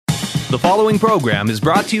The following program is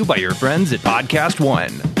brought to you by your friends at Podcast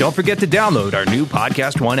One. Don't forget to download our new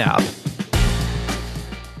Podcast One app.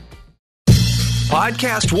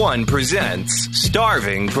 Podcast One presents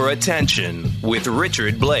Starving for Attention with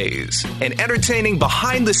Richard Blaze, an entertaining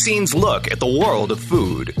behind-the-scenes look at the world of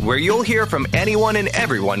food, where you'll hear from anyone and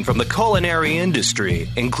everyone from the culinary industry,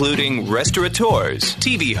 including restaurateurs,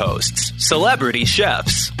 TV hosts, celebrity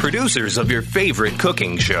chefs, producers of your favorite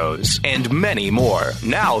cooking shows, and many more.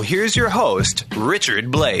 Now, here's your host,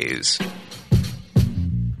 Richard Blaze.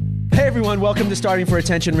 Hey everyone, welcome to Starting for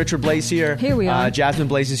Attention. Richard Blaze here. Here we are. Jasmine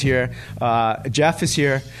Blaze is here. Jeff is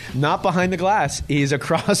here. Not behind the glass. He's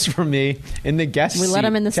across from me in the guest seat. We let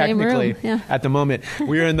him in the same room. Yeah. At the moment.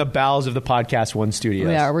 We're in the bowels of the Podcast One studios.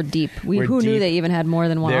 We are. We're deep. Who knew they even had more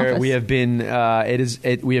than one office? We have been.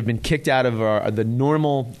 We have been kicked out of the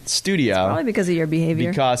normal studio. Probably because of your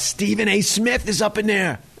behavior. Because Stephen A. Smith is up in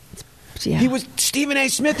there. Yeah. Stephen A.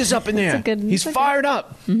 Smith is up in there. He's fired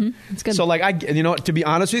up. Mm-hmm. It's good. So, to be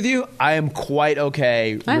honest with you, I am quite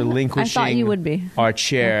okay relinquishing I thought you would be our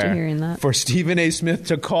chair after hearing that. For Stephen A. Smith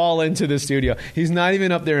to call into the studio. He's not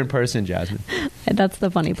even up there in person, Jasmine. That's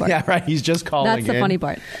the funny part. Yeah, right. He's just calling That's the funny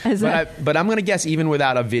part. But I'm going to guess even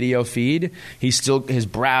without a video feed, his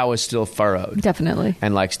brow is still furrowed. Definitely.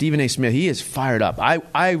 And like Stephen A. Smith, he is fired up.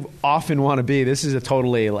 I often want to be, this is a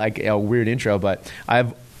totally a weird intro, but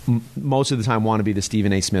I've most of the time want to be the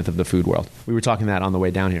Stephen A. Smith of the food world. We were talking that on the way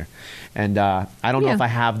down here. And I don't know if I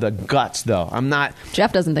have the guts, though. I'm not...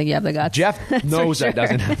 Jeff doesn't think you have the guts. Jeff knows I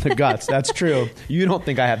doesn't have the guts. That's true. You don't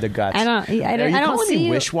think I have the guts. I don't see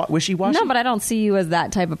you wishy-washy? No, but I don't see you as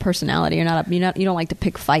that type of personality. You don't like to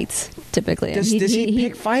pick fights, typically. Does he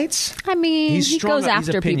pick fights? I mean, he goes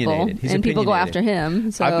after people, and people go after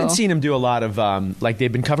him. So. I've been seeing him do a lot of...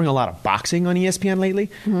 they've been covering a lot of boxing on ESPN lately,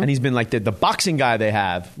 and he's been like the boxing guy they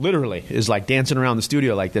have, literally, is like dancing around the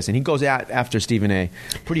studio like this, and he goes after Stephen A.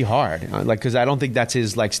 pretty hard. Because I don't think that's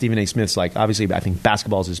his, Stephen A. Smith's, obviously, I think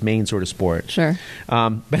basketball is his main sort of sport. Sure.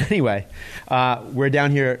 But anyway, we're down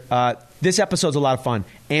here. This episode's a lot of fun.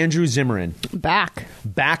 Andrew Zimmern. Back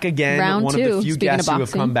again. Round one two, of the few guests who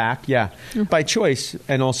have come back. Yeah. By choice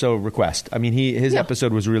and also request. I mean, his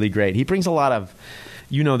episode was really great. He brings a lot of...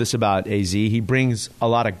 You know this about AZ. He brings a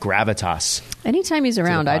lot of gravitas. Anytime he's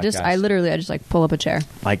around, I just pull up a chair.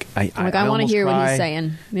 I want to hear what he's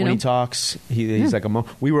saying. When he talks, he's like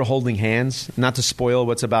we were holding hands. Not to spoil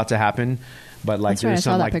what's about to happen, but there's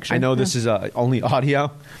some I know this is only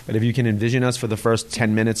audio, but if you can envision us for the first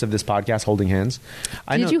 10 minutes of this podcast holding hands.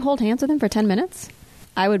 Did you hold hands with him for 10 minutes?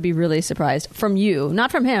 I would be really surprised. From you.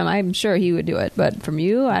 Not from him. I'm sure he would do it. But from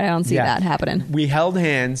you, I don't see that happening. We held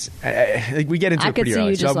hands. We get into it pretty early. I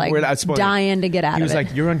could see you just dying to get out of it. He was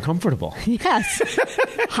like, you're uncomfortable. Yes.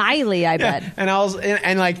 Highly, I bet. And I was,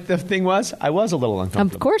 the thing was, I was a little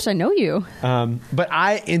uncomfortable. Of course, I know you. But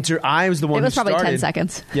I was the one who started. It was probably 10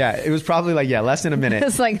 seconds. Yeah, it was probably less than a minute.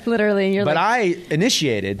 It's literally. But I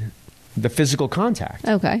initiated the physical contact.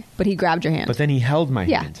 Okay. But he grabbed your hand. But then he held my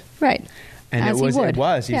hand. Yeah, right. And it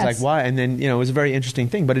was. He's like, why? And then, it was a very interesting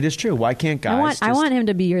thing. But it is true. Why can't guys I want him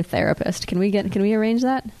to be your therapist. Can we arrange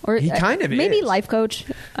that? Or he kind of maybe is. Life coach.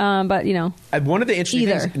 But, one of the interesting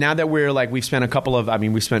things, now that we're we've spent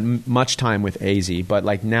we've spent much time with AZ, but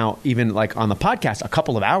now even on the podcast, a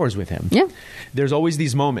couple of hours with him. Yeah. There's always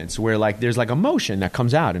these moments where there's emotion that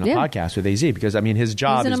comes out in a podcast with AZ, because his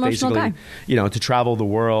job is basically, to travel the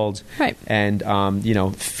world. Right. And,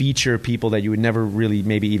 feature people that you would never really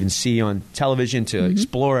maybe even see on television, to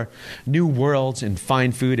explore new worlds and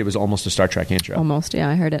find food. It was almost a Star Trek intro. Almost, yeah,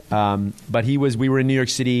 I heard it. But we were in New York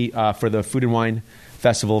City for the Food and Wine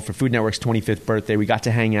Festival for Food Network's 25th birthday. We got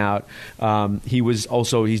to hang out. He's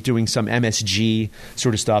doing some MSG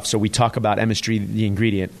sort of stuff. So we talk about MSG, the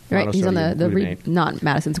ingredient. Right. He's on not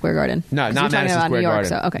Madison Square Garden. No, not Madison Square Garden.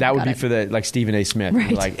 So, okay, that would be for the Stephen A. Smith.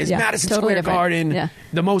 Right. Is Madison Square Garden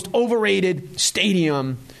the most overrated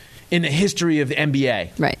stadium in the history of the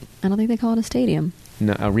NBA? Right. I don't think they call it a stadium.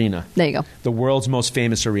 No, arena. There you go. The world's most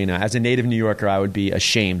famous arena. As a native New Yorker, I would be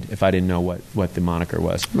ashamed if I didn't know what the moniker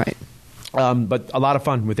was. Right. But a lot of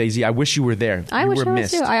fun with AZ. I wish you were there. I wish I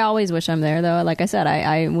was too. I always wish I'm there, though. Like I said,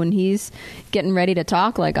 I when he's getting ready to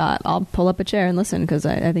talk, I'll pull up a chair and listen, because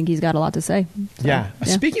I think he's got a lot to say. So, yeah.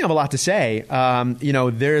 Speaking of a lot to say,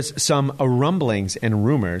 there's some rumblings and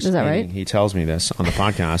rumors. Is that right? He tells me this on the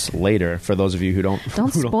podcast later. For those of you who don't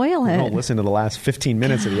spoil it. Don't listen to the last 15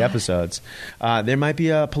 minutes of the episodes. There might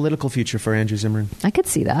be a political future for Andrew Zimmern. I could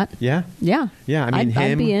see that. Yeah. Yeah. Yeah. I mean,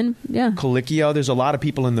 I'd be in. Yeah. Colicchio. There's a lot of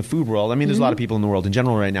people in the food world. I mean, there's a lot of people in the world in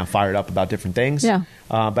general right now fired up about different things. Yeah.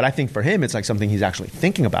 But I think for him, it's something he's actually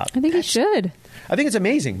thinking about. I think he should. I think it's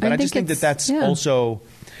amazing, but I just think that's also...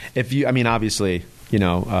 if you, I mean, obviously,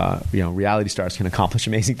 reality stars can accomplish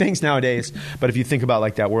amazing things nowadays. But if you think about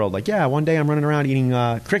like that world, like, yeah, one day I'm running around eating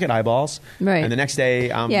cricket eyeballs, right? And the next day,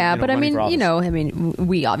 but I mean,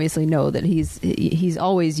 we obviously know that he's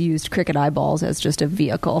always used cricket eyeballs as just a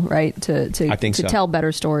vehicle, right? To tell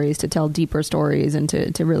better stories, to tell deeper stories, and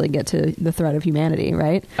to really get to the threat of humanity,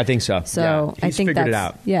 right? I think so. So yeah. I think figured it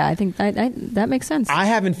out. Yeah, I think that makes sense. I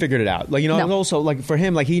haven't figured it out. Like, No. and also like for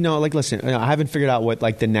him, like listen, I haven't figured out what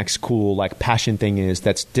like the next cool like passion thing is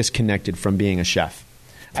that's disconnected from being a chef.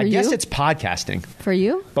 I guess it's podcasting. For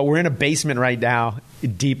you? But we're in a basement right now,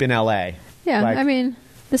 deep in LA. Yeah, like, I mean,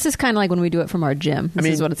 this is kind of like when we do it from our gym. This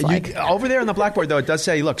is what it's like. Over there on the blackboard, though, it does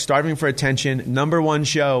say, look, Starving for Attention, #1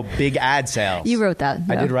 show, big ad sales. You wrote that.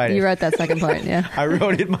 I did write it. You wrote that second part, yeah. I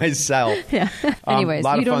wrote it myself. Yeah. Anyways,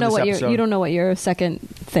 you don't know what your second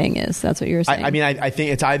thing is. That's what you're saying. I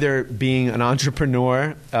think it's either being an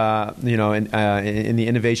entrepreneur, in the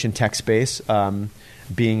innovation tech space,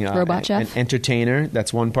 being Robot chef? an entertainer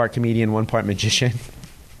that's one part comedian, one part magician,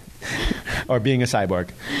 or being a cyborg.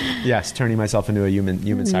 Yes, turning myself into a human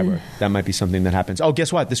cyborg. That might be something that happens. Oh,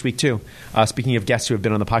 guess what? This week too. Speaking of guests who have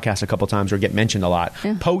been on the podcast a couple times or get mentioned a lot,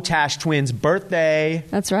 Potash twins' birthday.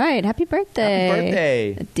 That's right. Happy birthday! Happy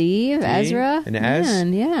birthday, Dee, Ezra, and Ez.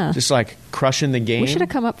 Man, yeah, just like crushing the game. We should have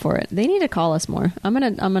come up for it. They need to call us more. I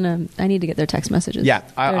need to get their text messages. Yeah,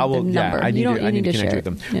 I will. Yeah, I need to connect with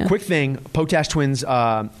them. Yeah. Quick thing: Potash twins'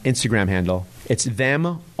 Instagram handle. It's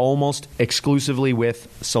them almost exclusively with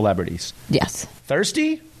celebrities. Yes.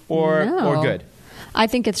 Thirsty or good? I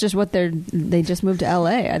think it's just they just moved to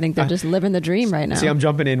LA. I think they're just living the dream right now. See, I'm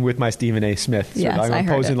jumping in with my Stephen A. Smith. So yes, I'm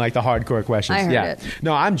posing like the hardcore questions. I heard it.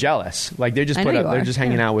 No, I'm jealous. Like they're just they're just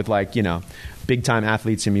hanging out with like, big time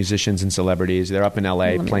athletes and musicians and celebrities. They're up in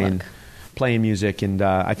LA playing music, and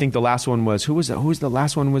I think the last one was who was the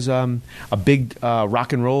last one was a big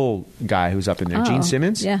rock and roll guy who's up in there, Gene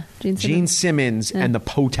Simmons. Yeah, Gene Simmons and the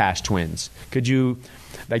Potash twins. Could you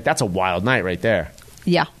that's a wild night right there.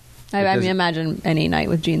 Yeah, I mean, imagine any night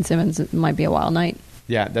with Gene Simmons. It might be a wild night.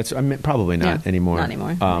 Yeah, that's probably not anymore. Not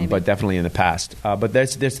anymore, but definitely in the past. But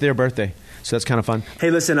that's their birthday. So that's kind of fun. Hey,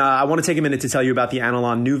 listen, I want to take a minute to tell you about the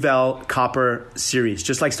Analon Nouvelle Copper series.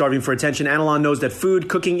 Just like Starving for Attention, Analon knows that food,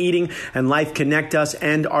 cooking, eating, and life connect us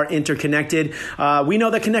and are interconnected. We know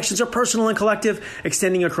that connections are personal and collective,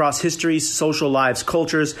 extending across histories, social lives,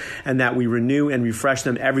 cultures, and that we renew and refresh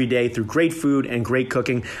them every day through great food and great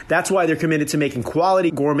cooking. That's why they're committed to making quality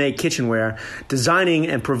gourmet kitchenware, designing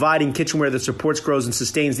and providing kitchenware that supports, grows, and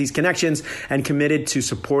sustains these connections, and committed to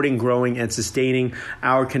supporting, growing, and sustaining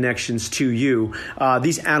our connections to you.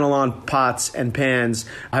 These Analon pots and pans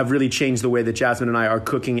have really changed the way that Jasmine and I are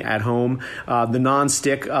cooking at home. The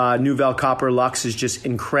non-stick Nouvelle Copper Luxe is just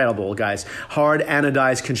incredible, guys. Hard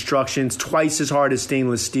anodized constructions, twice as hard as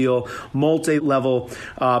stainless steel, multi-level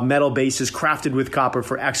metal bases crafted with copper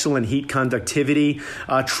for excellent heat conductivity,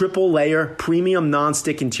 triple layer premium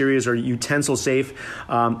non-stick interiors are utensil safe.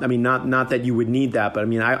 Not that you would need that, but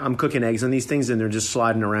I'm cooking eggs on these things and they're just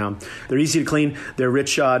sliding around. They're easy to clean. They're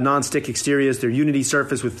rich non-stick exteriors. They're Unity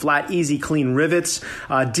surface with flat, easy, clean rivets,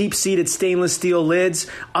 deep-seated stainless steel lids,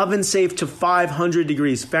 oven safe to 500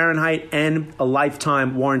 degrees Fahrenheit, and a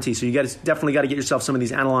lifetime warranty. So you definitely got to get yourself some of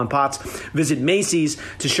these Analon pots. Visit Macy's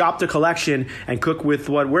to shop the collection and cook with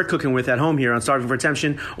what we're cooking with at home here on Starving for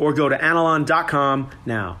Attention, or go to Analon.com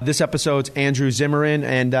now. This episode's Andrew Zimmern,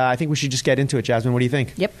 and I think we should just get into it. Jasmine, what do you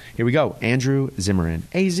think? Yep. Here we go. Andrew Zimmern.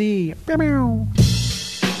 AZ.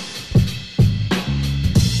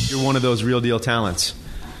 You're one of those real deal talents.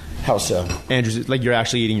 How so? Andrew, like you're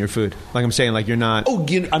actually eating your food. Like I'm saying, like you're not. Oh,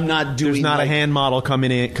 I'm not doing. There's not a hand model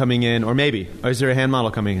coming in, or maybe. Or is there a hand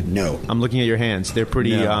model coming in? No. I'm looking at your hands. They're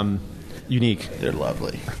pretty unique. They're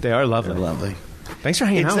lovely. They are lovely. They're lovely. Thanks for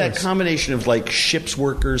hanging out with us. It's that combination of like ship's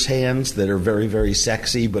workers' hands that are very, very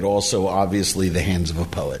sexy, but also obviously the hands of a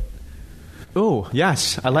poet. Oh,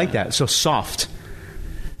 yes. I like that. So soft.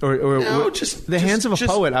 Hands of a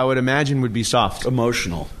poet, I would imagine, would be soft.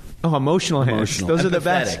 Emotional. Oh, emotional hands. Those are the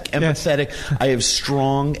best. Empathetic. Yes. I have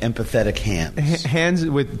strong, empathetic hands. Hands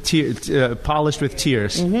with polished with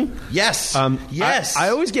tears. Mm-hmm. Yes. Yes. I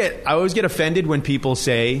always get offended when people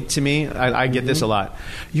say to me, I get this a lot,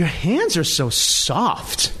 your hands are so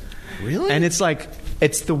soft. Really? And it's like,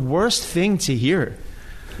 it's the worst thing to hear.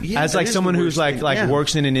 Yeah, as like someone who's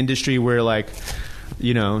works in an industry where like,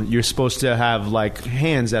 you're supposed to have like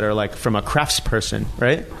hands that are like from a craftsperson,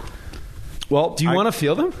 right? Well, do you want to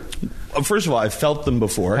feel them? First of all, I've felt them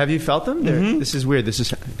before. Have you felt them? Mm-hmm. This is weird. This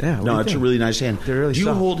is no, it's a really nice hand. Really do you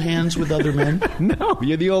soft. hold hands with other men? No,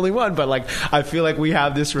 you're the only one. But like, I feel like we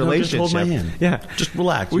have this relationship. No, just hold my hand. Yeah, just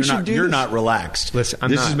relax. You're not relaxed. Listen,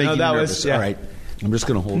 this is making me nervous. Yeah. All right. I'm just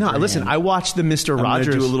going to hold. No, your listen. hand. I watched the Mr. Rogers.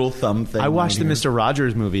 I'm going to do a little thumb thing. I watched the Mr.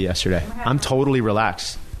 Rogers movie yesterday. I'm totally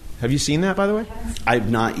relaxed. Have you seen that, by the way?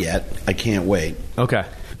 I've not yet. I can't wait. Okay.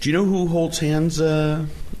 Do you know who holds hands?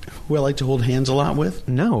 Who I like to hold hands a lot with?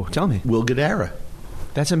 No, tell me. Will Guidara.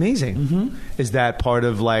 That's amazing. Mm-hmm. Is that part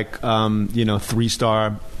of like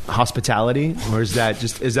 3-star hospitality, or is that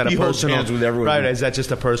a personal? Hands with everyone. Right? Is that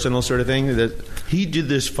just a personal sort of thing? He did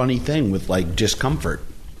this funny thing with like discomfort,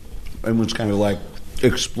 and was kind of like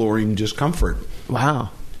exploring discomfort. Wow.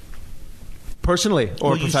 Personally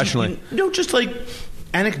or professionally? Just like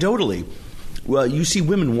anecdotally. Well, you see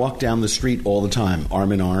women walk down the street all the time,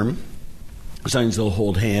 arm in arm. Sometimes they'll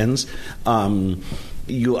hold hands. I'm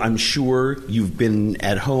sure you've been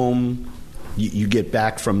at home. You get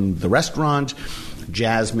back from the restaurant.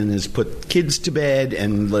 Jasmine has put kids to bed,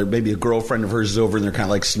 and maybe a girlfriend of hers is over, and they're kind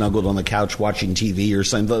of like snuggled on the couch watching TV or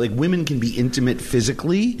something. Like women can be intimate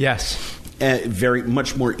physically, yes, very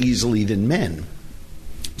much more easily than men.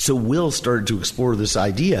 So Will started to explore this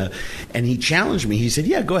idea, and he challenged me. He said,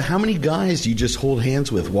 yeah, go. How many guys do you just hold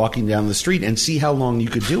hands with walking down the street, and see how long you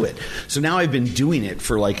could do it? So now I've been doing it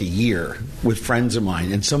for like a year with friends of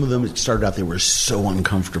mine, and some of them, it started out, they were so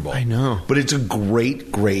uncomfortable. I know. But it's a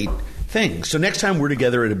great, great thing. So next time we're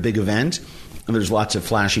together at a big event, and there's lots of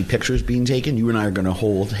flashy pictures being taken, you and I are going to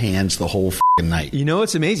hold hands the whole f***ing night. You know,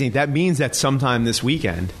 it's amazing. That means that sometime this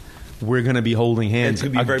weekend, we're going to be holding hands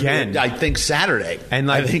again. I think Saturday. And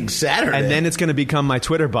then it's going to become my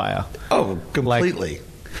Twitter bio. Oh, completely.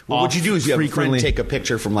 Well, what you do is you have a friend take a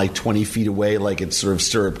picture from like 20 feet away, like it's sort of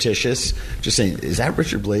surreptitious, just saying, is that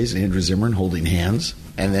Richard Blais and Andrew Zimmern holding hands?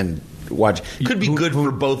 And then watch. Could be good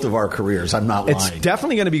for both of our careers. I'm not lying. It's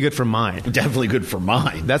definitely going to be good for mine. Definitely good for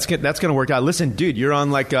mine. That's going to work out. Listen, dude, you're on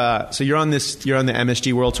like you're on the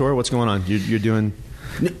MSG World Tour. What's going on? You're doing.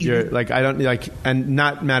 You're like, I don't like, and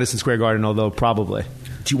not Madison Square Garden, although probably.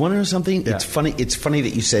 Do you want to know something? Yeah. It's funny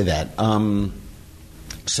that you say that.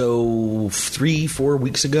 So 3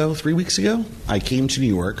 weeks ago, I came to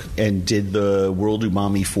New York and did the World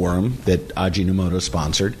Umami Forum that Ajinomoto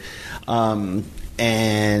sponsored.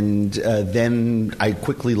 And then I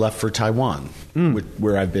quickly left for Taiwan,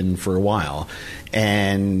 where I've been for a while,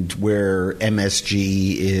 and where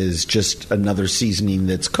MSG is just another seasoning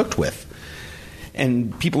that's cooked with.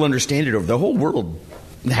 And people understand it over the whole world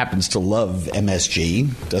happens to love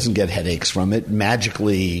MSG, doesn't get headaches from it,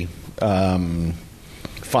 magically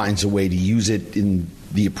finds a way to use it in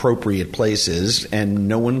the appropriate places, and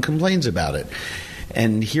no one complains about it.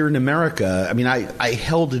 And here in America, I mean, I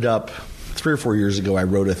held it up 3 or 4 years ago. I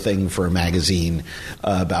wrote a thing for a magazine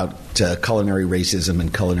about culinary racism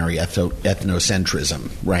and culinary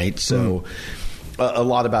ethnocentrism, right? So a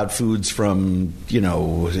lot about foods from,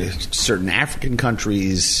 certain African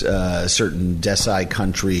countries, certain Desai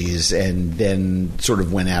countries, and then sort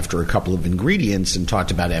of went after a couple of ingredients and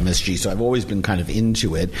talked about MSG. So I've always been kind of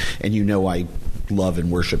into it, and I love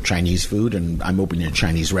and worship Chinese food, and I'm opening a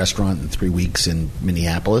Chinese restaurant in 3 weeks in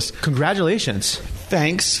Minneapolis. Congratulations.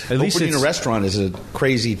 Thanks. At least opening a restaurant is a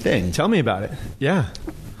crazy thing. Tell me about it. Yeah.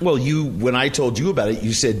 Well, when I told you about it,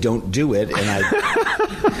 you said don't do it, and I.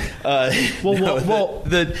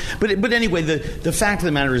 But anyway, the fact of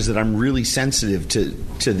the matter is that I'm really sensitive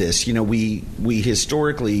to this. We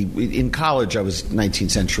historically in college I was 19th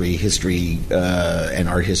century history and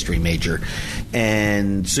art history major,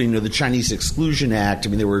 and so the Chinese Exclusion Act. I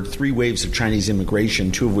mean, there were 3 waves of Chinese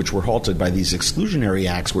immigration, 2 of which were halted by these exclusionary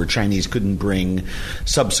acts, where Chinese couldn't bring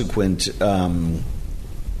subsequent.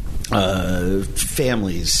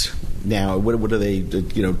 Families now, what are they?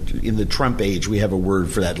 In the Trump age, we have a word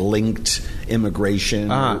for that: linked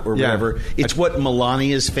immigration or whatever. It's what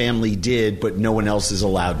Melania's family did, but no one else is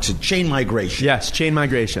allowed to. Chain migration. Yes, chain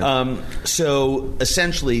migration. So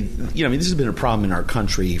essentially, this has been a problem in our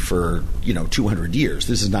country for 200 years.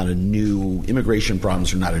 This is not a new immigration.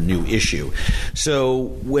 Problems are not a new issue. So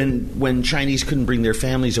when Chinese couldn't bring their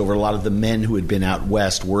families over, a lot of the men who had been out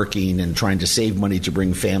west working and trying to save money to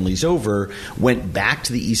bring families over went back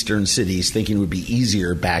to the eastern cities thinking it would be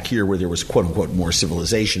easier back here where there was quote unquote more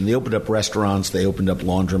civilization. They opened up restaurants, they opened up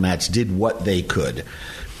laundromats, did what they could.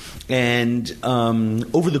 And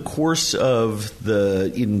over the course of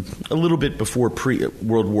in a little bit before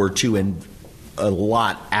World War II and a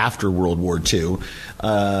lot after World War II,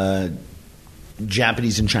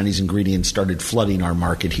 Japanese and Chinese ingredients started flooding our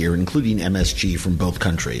market here, including MSG from both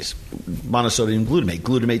countries. Monosodium glutamate.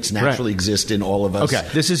 Glutamates naturally exist in all of us. Okay,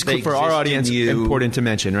 this is for our audience important to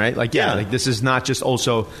mention, right? Like, like this is not just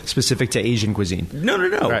also specific to Asian cuisine. No.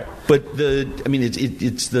 Right. But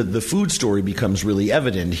it's the food story becomes really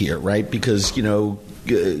evident here, right? Because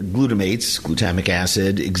glutamates, glutamic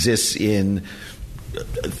acid, exists in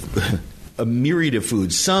a myriad of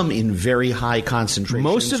foods, some in very high concentrations.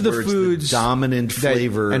 Most of the foods, the dominant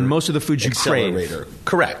flavor, and most of the foods you crave.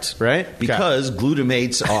 Correct, right? Because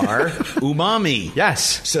glutamates are umami.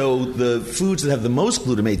 Yes. So the foods that have the most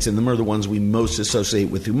glutamates in them are the ones we most associate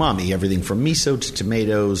with umami. Everything from miso to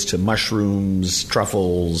tomatoes to mushrooms,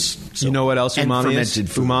 truffles. You know what else umami is?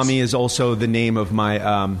 Foods. Umami is also the name of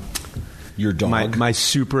my your dog, my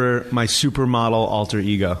supermodel alter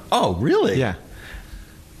ego. Oh, really? Yeah.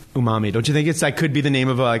 Umami. Don't you think that could be the name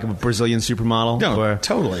of a Brazilian supermodel? No,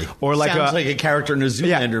 totally. Or like sounds like a character in a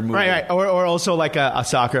Zoolander movie, right. Or also like a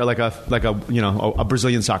soccer, a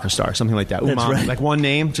Brazilian soccer star, something like that. Umami, that's right. Like one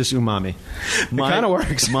name, just umami. It kind of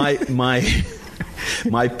works.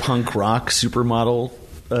 My punk rock supermodel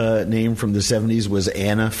name from the 70s was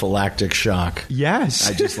Anaphylactic Shock. Yes,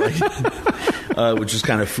 I just like it. Which is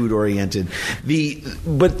kind of food oriented.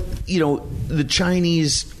 But the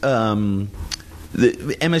Chinese. The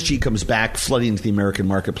MSG comes back flooding into the American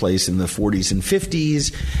marketplace in the 40s and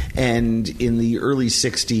 50s, and in the early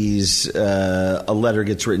 60s, a letter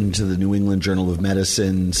gets written to the New England Journal of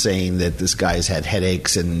Medicine saying that this guy's had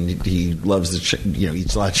headaches and he loves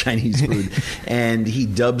eats a lot of Chinese food, and he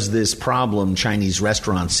dubs this problem Chinese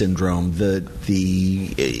restaurant syndrome. The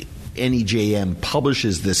NEJM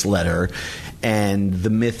publishes this letter, and the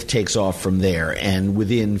myth takes off from there. And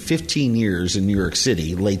within 15 years in New York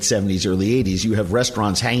City, late 70s, early 80s, you have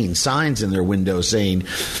restaurants hanging signs in their windows saying,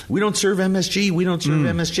 "We don't serve MSG, we don't serve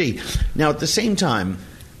MSG." Now, at the same time,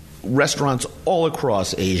 restaurants all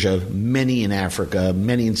across Asia, many in Africa,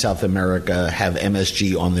 many in South America, have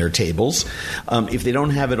MSG on their tables. If they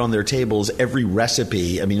don't have it on their tables, every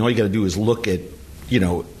recipe, all you got to do is look at,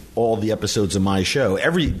 all the episodes of my show.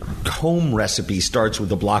 Every home recipe starts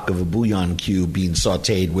with a block of a bouillon cube being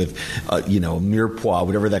sautéed with, mirepoix,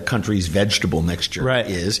 whatever that country's vegetable mixture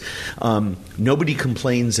is. Nobody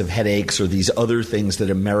complains of headaches or these other things that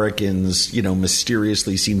Americans,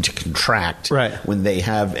 mysteriously seem to contract when they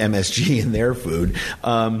have MSG in their food.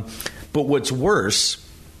 But what's worse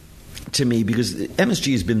to me, because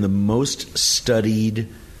MSG has been the most studied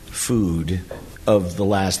food of the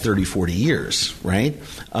last 30, 40 years, right?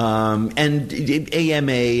 And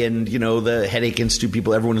AMA and, the Headache Institute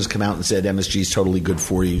people, everyone has come out and said MSG is totally good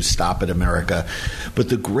for you, stop it, America. But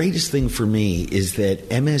the greatest thing for me is that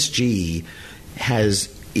MSG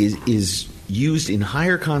is used in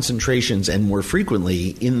higher concentrations and more frequently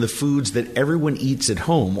in the foods that everyone eats at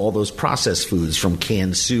home, all those processed foods from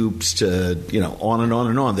canned soups to, on and on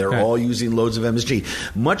and on. They're all using loads of MSG,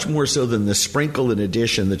 much more so than the sprinkle in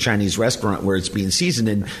addition, the Chinese restaurant where it's being seasoned,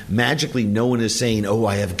 and magically no one is saying, "Oh,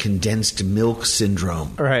 I have condensed milk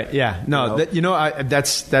syndrome." Right, yeah. No,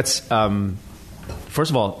 that's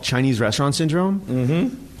first of all, Chinese restaurant syndrome.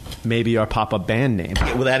 Mm-hmm. Maybe our pop-up band name.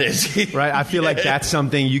 Well, that is. Right? I feel like that's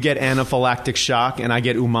something. You get anaphylactic shock, and I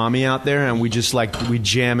get umami out there, and we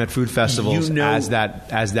jam at food festivals as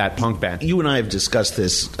that punk band. You and I have discussed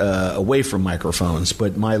this away from microphones,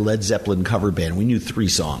 but my Led Zeppelin cover band, we knew 3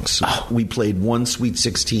 songs. Oh. We played one Sweet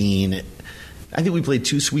 16. I think we played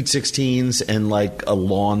 2 Sweet 16s and like a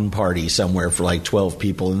lawn party somewhere for like 12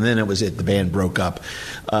 people. And then it was it. The band broke up,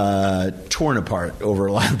 torn apart over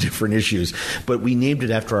a lot of different issues. But we named it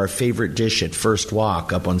after our favorite dish at First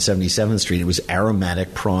Walk up on 77th Street. It was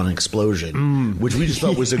Aromatic Prawn Explosion, which we just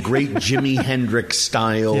thought was a great Jimi Hendrix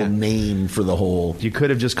style name for the whole. You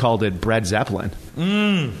could have just called it Bread Zeppelin.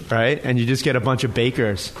 Right? And you just get a bunch of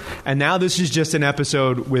bakers. And now this is just an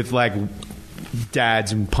episode with like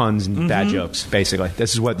dads and puns and dad jokes, basically.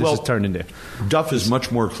 This is what this has turned into. Duff is much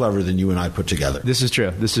more clever than you and I put together. This is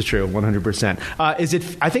true, 100%.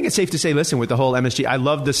 I think it's safe to say, listen, with the whole MSG, I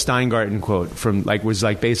love the Steingarten quote from,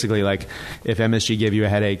 basically if MSG gave you a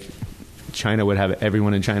headache,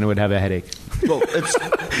 everyone in China would have a headache. Well,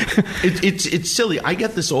 it's silly. I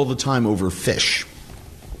get this all the time over fish.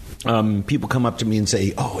 People come up to me and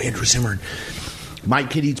say, "Oh, Andrew Zimmern, my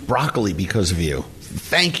kid eats broccoli because of you.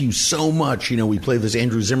 Thank you so much. We play this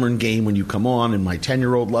Andrew Zimmern game when you come on, and my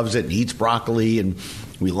 10-year-old loves it and eats broccoli, and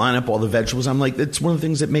we line up all the vegetables." I'm like, it's one of the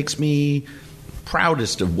things that makes me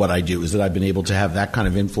proudest of what I do, is that I've been able to have that kind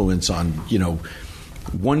of influence on,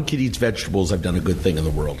 one kid eats vegetables, I've done a good thing in the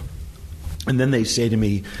world. And then they say to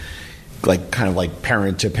me, kind of like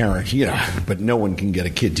parent to parent, but no one can get a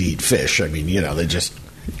kid to eat fish. I mean,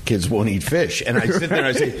 kids won't eat fish. And I sit there and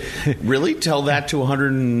I say, really? Tell that to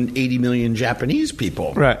 180 million Japanese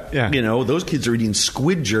people. Right, yeah. Those kids are eating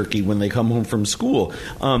squid jerky when they come home from school.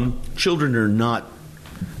 Children are not,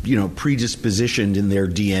 predispositioned in their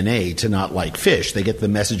DNA to not like fish. They get the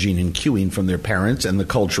messaging and cueing from their parents and the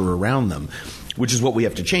culture around them, which is what we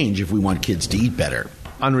have to change if we want kids to eat better.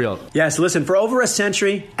 Unreal. Yes, listen, for over a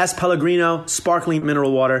century, S. Pellegrino sparkling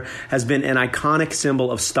mineral water has been an iconic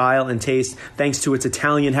symbol of style and taste thanks to its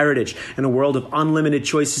Italian heritage. In a world of unlimited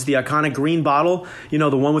choices, the iconic green bottle,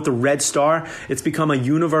 the one with the red star, it's become a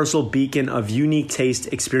universal beacon of unique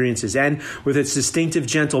taste experiences. And with its distinctive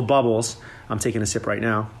gentle bubbles, I'm taking a sip right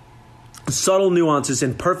now, subtle nuances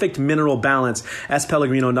and perfect mineral balance, S.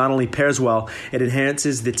 Pellegrino not only pairs well, it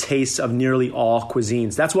enhances the tastes of nearly all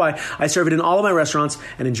cuisines. That's why I serve it in all of my restaurants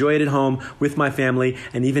and enjoy it at home with my family,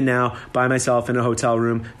 and even now by myself in a hotel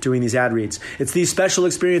room doing these ad reads. It's these special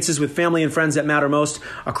experiences with family and friends that matter most.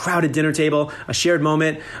 A crowded dinner table, a shared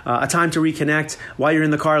moment, a time to reconnect while you're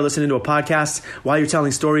in the car listening to a podcast, while you're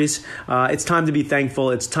telling stories. It's time to be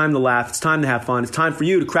thankful. It's time to laugh. It's time to have fun. It's time for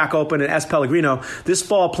you to crack open an S. Pellegrino this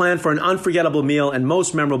fall. Plan for an unforgettable meal and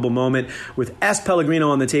most memorable moment with S. Pellegrino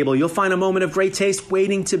on the table. You'll find a moment of great taste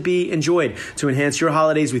waiting to be enjoyed. To enhance your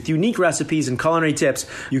holidays with unique recipes and culinary tips,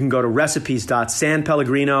 you can go to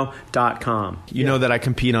recipes.sanpellegrino.com. You know that I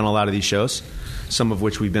compete on a lot of these shows, some of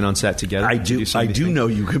which we've been on set together. I do know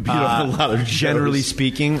you compete on a lot of shows. Generally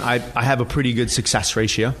speaking, I have a pretty good success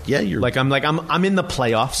ratio. Yeah, you're I'm in the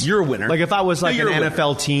playoffs. You're a winner. Like if I was an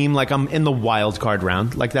NFL team, I'm in the wild card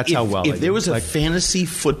round. That's how well. If there was a fantasy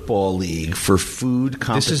football league for food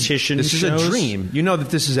competition, this is a dream. You know that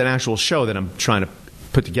this is an actual show that I'm trying to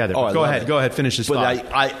put together. Oh, go ahead, finish this. But I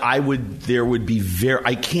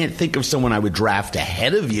can't think of someone I would draft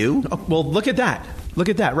ahead of you. Oh, well, look at that,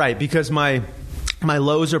 right? Because my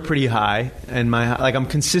lows are pretty high, and I'm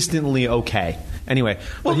consistently okay. Anyway,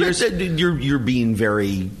 well, you're being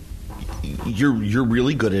very. You're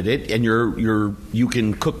really good at it, and you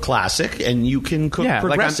can cook classic and you can cook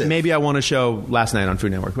progressive. Maybe I won a show last night on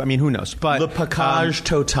Food Network. I mean, who knows? But Le Package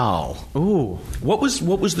Total. Ooh, what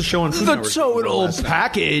was the show on Food the Network? The total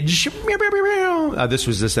package. This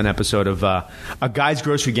was just an episode of a Guy's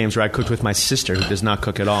Grocery Games where I cooked with my sister, who does not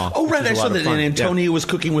cook at all. Oh, right, I saw that. And Antonia was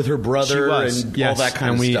cooking with her brother and all that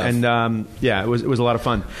kind of stuff. And it was a lot of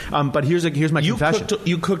fun. But here's my confession.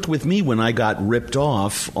 You cooked with me when I got ripped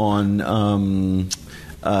off on.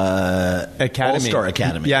 All-Star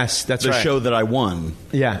Academy. Yes, that's right. The show that I won.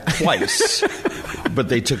 Yeah. Twice. But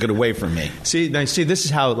they took it away from me. See, this is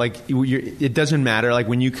how, it doesn't matter.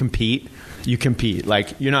 When you compete, you compete.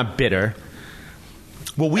 You're not bitter.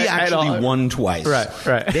 Well, we actually won twice.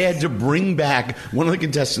 Right. They had to bring back, one of the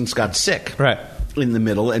contestants got sick. Right. In the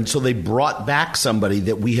middle, and so they brought back somebody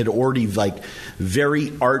that we had already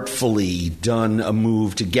very artfully done a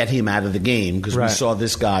move to get him out of the game because we saw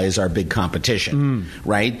this guy as our big competition,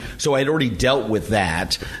 right? So I'd already dealt with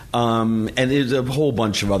that, and there's a whole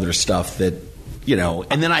bunch of other stuff that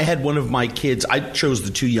and then I had one of my kids. I chose the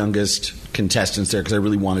two youngest contestants there because I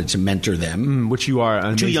really wanted to mentor them. Which you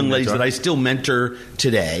are. Two young ladies that I still mentor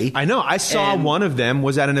today. I know. I saw one of them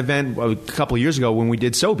was at an event a couple of years ago when we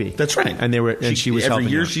did Sobe. That's right. And she was helping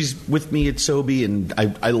every year. Her. She's with me at Sobe, and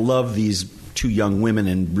I love these two young women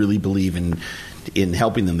and really believe in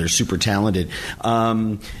helping them. They're super talented.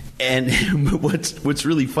 And what's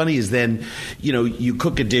really funny is then you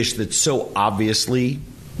cook a dish that's so obviously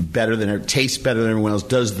better than it tastes better than everyone else.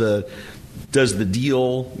 Does the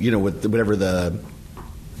deal with whatever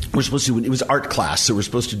we're supposed to do. It was art class, so we're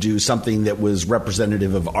supposed to do something that was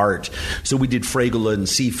representative of art. So we did fregola and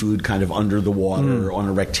seafood kind of under the water on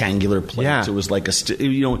a rectangular plate. Yeah. So it was like I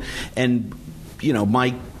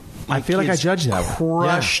feel like I judged that.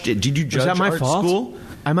 Crushed it. Did you judge was that my art fault? School?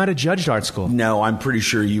 I might have judged art school. No, I'm pretty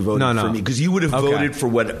sure you voted for me because you would have voted for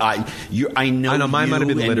what I know mine might have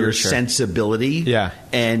been and your sensibility. Yeah,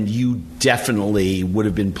 and you definitely would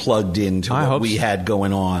have been plugged into what we had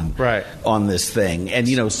going on on this thing.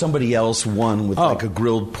 And somebody else won with a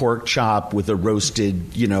grilled pork chop with a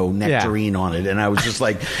roasted nectarine on it, and I was just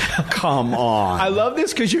like, come on. I love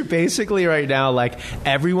this because you're basically right now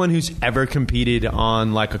everyone who's ever competed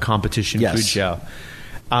on a competition food show.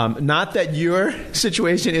 Not that your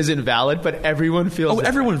situation isn't valid, but everyone feels it.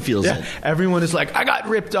 Everyone feels it. Everyone is like, I got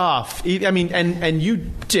ripped off. I mean, and you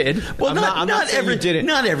did. Well, not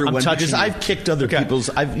everyone, because I've kicked other people's.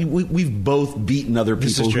 We've both beaten other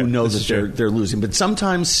people who know that they're losing. But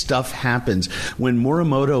sometimes stuff happens. When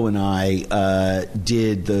Morimoto and I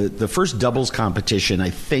did the first doubles competition, I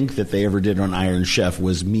think that they ever did on Iron Chef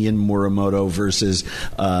was me and Morimoto versus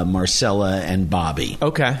Marcella and Bobby.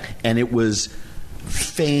 Okay, and it was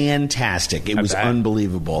fantastic. It was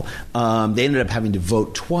unbelievable. They ended up having to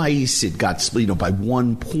vote twice. It got split, by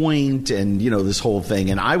 1 point, and this whole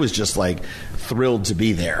thing. And I was just like thrilled to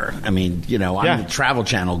be there. I mean, I'm a Travel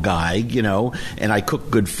Channel guy, and I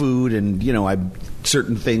cook good food, and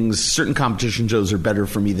certain competition shows are better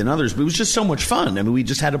for me than others, but it was just so much fun. I mean, we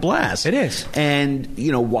just had a blast. It is. And,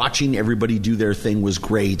 watching everybody do their thing was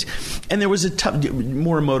great. And there was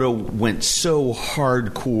Morimoto went so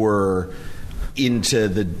hardcore into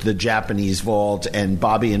the Japanese vault, and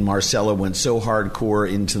Bobby and Marcella went so hardcore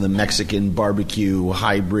into the Mexican barbecue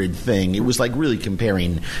hybrid thing. It was like really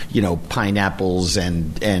comparing, pineapples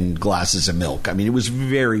and glasses of milk. I mean, it was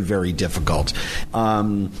very, very difficult.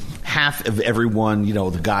 Half of everyone,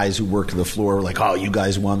 the guys who worked the floor were like, oh, you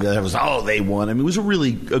guys won. The other was, oh, they won. I mean, it was a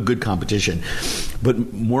good competition. But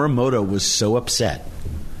Morimoto was so upset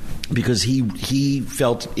because he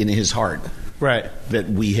felt in his heart that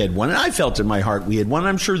we had won. And I felt in my heart we had won.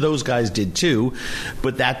 I'm sure those guys did too.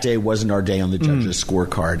 But that day wasn't our day on the judges'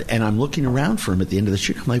 scorecard. And I'm looking around for him at the end of the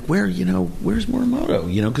shoot. I'm like, where's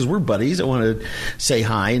Morimoto? Because we're buddies. I want to say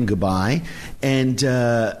hi and goodbye. And,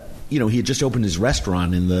 he had just opened his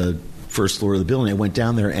restaurant in the first floor of the building. I went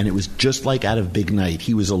down there, and it was just like out of Big Night.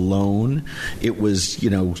 He was alone. It was,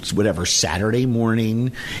 Saturday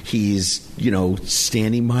morning. He's,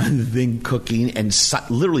 standing behind the thing cooking, and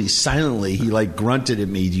literally silently he grunted at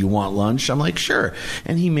me, do you want lunch? I'm like, sure.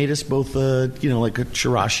 And he made us both a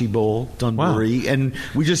chirashi bowl, donburi, and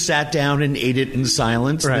we just sat down and ate it in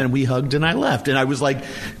silence, and then we hugged and I left. And I was like,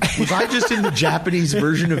 was I just in the Japanese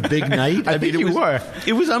version of Big Night? I think you were.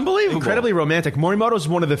 It was unbelievable. Incredibly romantic. Morimoto's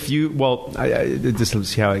one of the few, this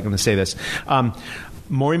is how I'm going to say this.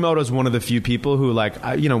 Morimoto's one of the few people who,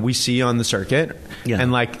 we see on the circuit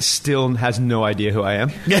and, still has no idea who I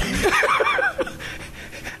am.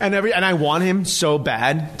 And I want him so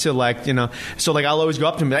bad to so I'll always go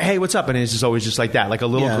up to him and be like, hey, what's up? And it's just always just like that, like a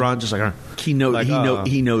little grunt, just like he knows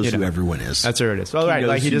who everyone is. That's who it is. Well,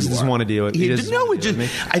 he just doesn't want to deal with it.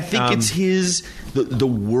 I think it's his the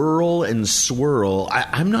whirl and swirl.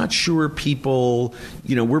 I'm not sure people.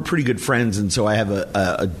 We're pretty good friends, and so I have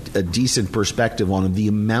a decent perspective on him. The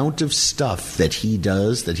amount of stuff that he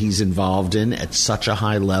does, that he's involved in at such a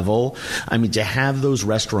high level. I mean, to have those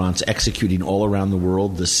restaurants executing all around the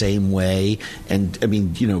world the same way, and to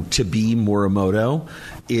be Morimoto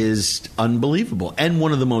is unbelievable, and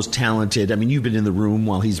one of the most talented. I mean, you've been in the room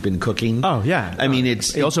while he's been cooking. Oh yeah, I mean,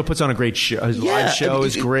 he also puts on a great show. His live show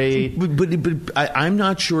is great. But I'm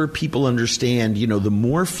not sure people understand. The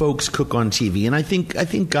more folks cook on TV, and I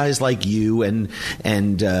think guys like you and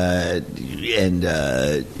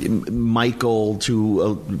Michael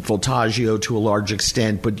to Voltaggio to a large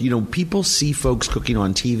extent, but people see folks cooking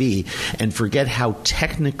on TV and forget how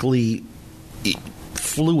technically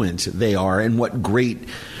fluent they are and what great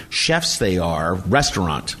chefs they are,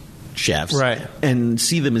 restaurant chefs, and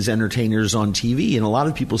see them as entertainers on TV. And a lot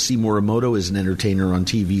of people see Morimoto as an entertainer on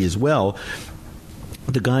TV as well.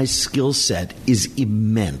 The guy's skill set is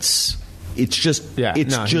immense. It's just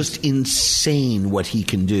just insane what he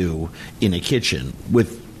can do in a kitchen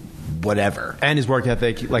with whatever. And his work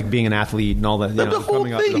ethic, being an athlete and all that. The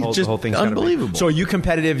whole thing's unbelievable. So are you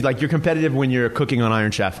competitive? You're competitive when you're cooking on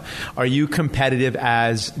Iron Chef. Are you competitive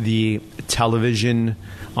as the television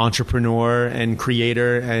entrepreneur and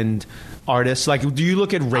creator and artist? Do you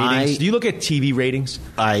look at ratings? Do you look at TV ratings?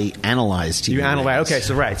 I analyze TV. You analyze.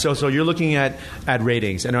 Okay, so you're looking at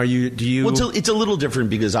ratings, and do you? Well, it's a little different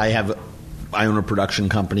because I own a production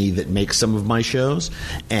company that makes some of my shows,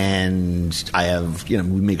 and I have we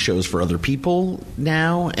make shows for other people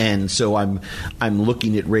now, and so I'm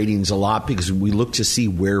looking at ratings a lot because we look to see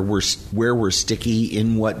where we're sticky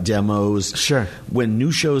in what demos. Sure. When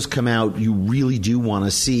new shows come out, you really do want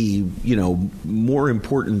to see more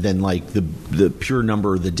important than the pure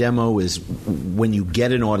number of the demo is when you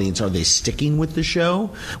get an audience, are they sticking with the show?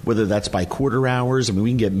 Whether that's by quarter hours, I mean we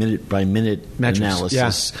can get minute by minute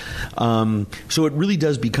analysis. Yeah. So it really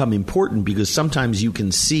does become important because sometimes you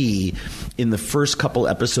can see in the first couple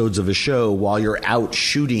episodes of a show while you're out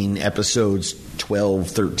shooting episodes 12,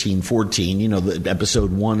 13, 14, the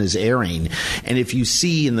episode 1 is airing. And if you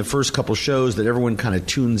see in the first couple shows that everyone kind of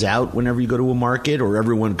tunes out whenever you go to a market, or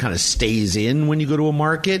everyone kind of stays in when you go to a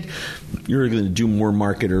market, you're going to do more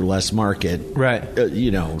market or less market. Right.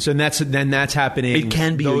 So that's happening. It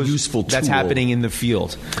can be a useful tool. That's happening in the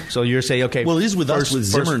field. So you're saying, okay. Well, it is with us with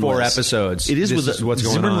Zimmerless. First 4 episodes. It is with what's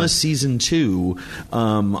going on. Zimmerless season 2.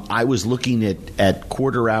 I was looking at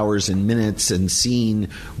quarter hours and minutes and seeing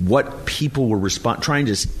what people were trying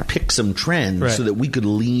to pick some trends so that we could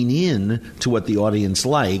lean in to what the audience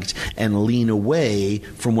liked and lean away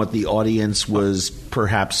from what the audience was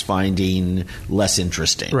perhaps finding less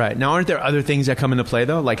interesting. Right. Now, aren't there other things that come into play,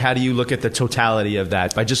 though? Like, how do you look at the totality of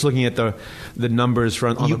that? By just looking at the numbers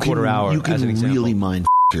on the quarter hour, you can as an example. really mind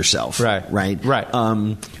yourself. Right.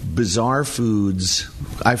 Bizarre Foods,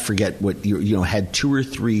 I forget what, had 2 or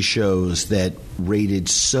 3 shows that rated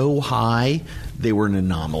so high, they were an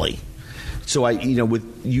anomaly. So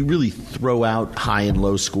you really throw out high and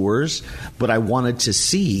low scores, but I wanted to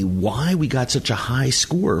see why we got such a high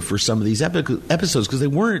score for some of these episodes, because they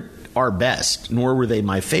weren't our best, nor were they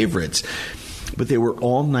my favorites, but they were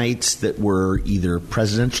all nights that were either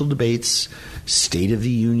presidential debates, State of the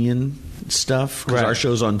Union stuff, because our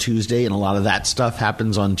show's on Tuesday, and a lot of that stuff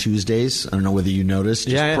happens on Tuesdays. I don't know whether you noticed.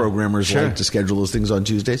 Programmers like to schedule those things on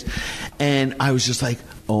Tuesdays. And I was just like,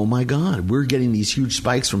 oh my God, we're getting these huge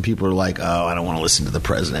spikes from people who are like, oh, I don't want to listen to the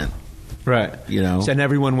president. Right. So, and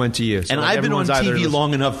everyone went to you. So and I've been on TV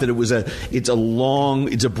long enough that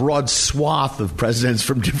it's a broad swath of presidents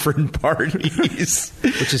from different parties.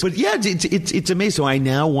 But yeah, it's amazing. So I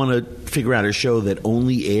now want to figure out a show that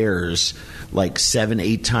only airs like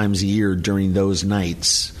 7-8 times a year during those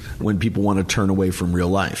nights when people want to turn away from real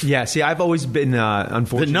life. Yeah, see, I've always been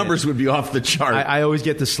unfortunate. The numbers would be off the chart. I always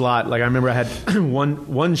get the slot. Like, I remember I had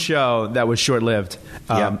one show that was short-lived.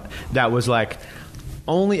 That was like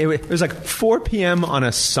it was like 4 p.m. on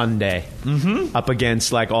a Sunday, up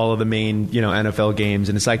against like all of the main NFL games,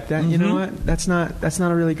 and it's like that. You know what? That's not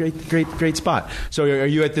a really great spot. So are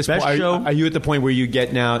you at this point? Are you at the point where you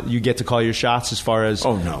get to call your shots as far as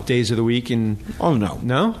days of the week and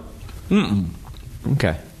no?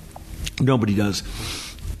 Okay. Nobody does.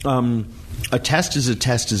 A test is a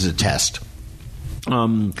test is a test.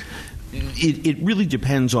 It really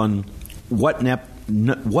depends on what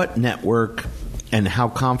network and how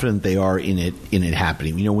confident they are in it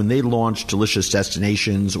happening. When they launched Delicious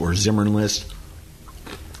Destinations or Zimmerless,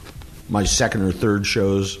 my second or third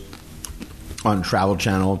shows on Travel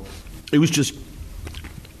Channel, it was just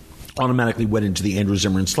automatically went into the Andrew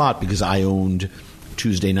Zimmern slot because I owned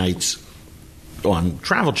Tuesday nights on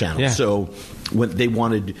Travel Channel. Yeah. So when they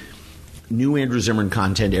wanted new Andrew Zimmern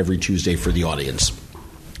content every Tuesday for the audience.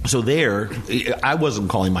 So there, I wasn't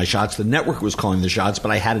calling my shots. The network was calling the shots, but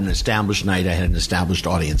I had an established night. I had an established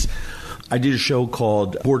audience. I did a show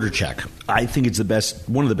called Border Check. I think it's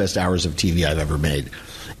one of the best hours of TV I've ever made.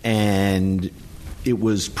 And it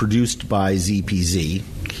was produced by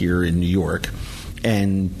ZPZ here in New York.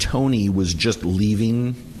 And Tony was just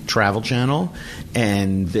leaving Travel Channel.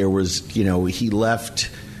 And there was, he left,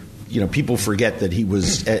 people forget that he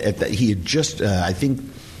was, he had just, I think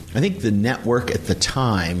the network at the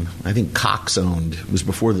time, I think Cox owned, was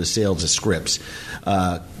before the sales of Scripps.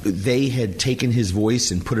 They had taken his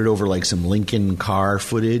voice and put it over like some Lincoln car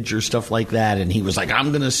footage or stuff like that. And he was like,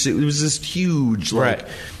 I'm going to sue. It was this huge,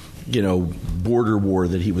 border war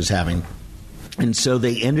that he was having. And so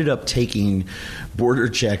they ended up taking Border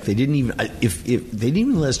Check. They didn't even if they didn't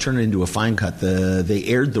even let us turn it into a fine cut. They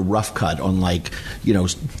aired the rough cut on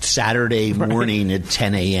Saturday morning at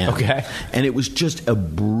 10 a.m. Okay, and it was just a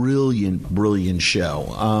brilliant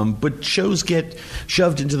show. But shows get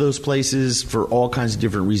shoved into those places for all kinds of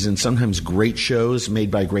different reasons. Sometimes great shows made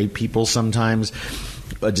by great people. Sometimes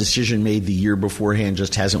a decision made the year beforehand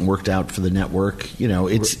just hasn't worked out for the network.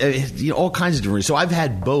 It's all kinds of different. So I've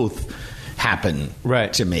had both happen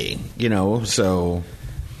to me, so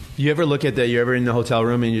you ever look at that, you're ever in the hotel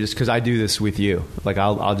room and you just, because I do this with you, like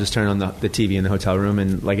I'll just turn on the TV in the hotel room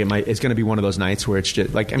and like it's going to be one of those nights where it's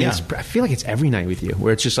just like, I feel like it's every night with you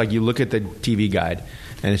where it's just like you look at the TV guide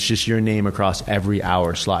and it's just your name across every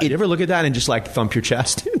hour slot. You ever look at that and just like thump your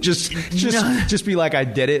chest? just be like, I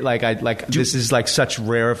did it. This is like such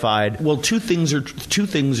rarefied. Well, two things are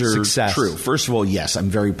success. True. First of all, yes, I'm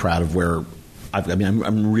very proud of where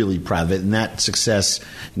I'm really proud of it, and that success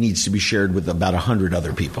needs to be shared with about 100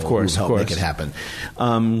 other people who help make it happen.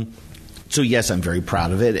 So yes, I'm very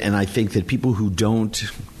proud of it, and I think that people who don't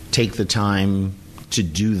take the time to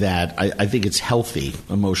do that. I think it's healthy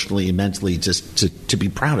emotionally and mentally just to be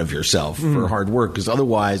proud of yourself for hard work, because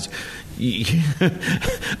otherwise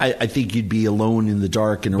I think you'd be alone in the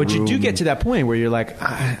dark in a room. But you do get to that point where you're like,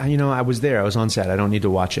 I was there. I was on set. I don't need to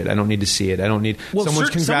watch it. I don't need to see it. I don't need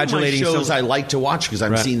someone's congratulating. Some of my shows I like to watch because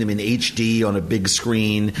I'm seeing them in HD on a big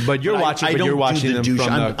screen. But you're watching them from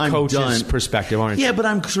the coach's perspective, aren't you? Yeah, but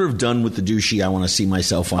I'm sort of done with the douchey. I want to see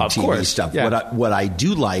myself on TV stuff. Yeah. What I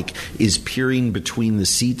do like is peering between the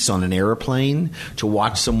seats on an airplane to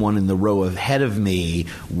watch someone in the row ahead of me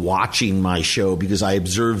watching my show, because I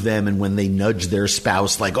observe them, and when they nudge their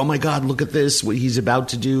spouse, like, oh my God, look at this, what he's about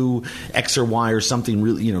to do X or Y or something,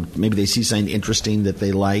 really, maybe they see something interesting that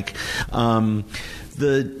they like.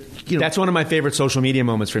 That's one of my favorite social media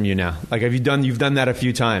moments from you now. Like, you've done that a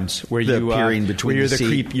few times where peering between you're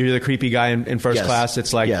the creepy guy in first class.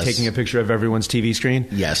 It's like taking a picture of everyone's TV screen.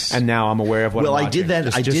 Yes. And now I'm aware of what I'm watching. I did that.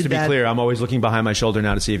 Just to be clear, I'm always looking behind my shoulder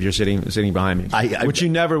now to see if you're sitting behind me, which you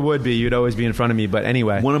never would be. You'd always be in front of me. But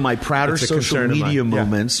anyway, one of my prouder social media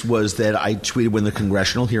moments was that I tweeted when the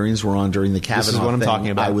congressional hearings were on during the Kavanaugh This is what I'm talking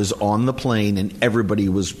about. I was on the plane and everybody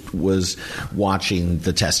was watching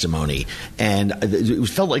the testimony, and it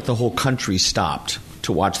felt like the whole country stopped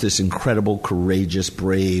to watch this incredible, courageous,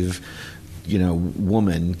 brave,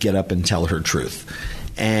 woman get up and tell her truth.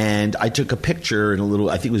 And I took a picture and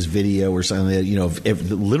I think it was video or something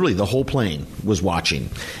that, literally the whole plane was watching.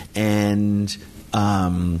 And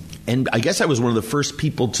I guess I was one of the first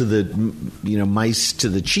people to the, mice to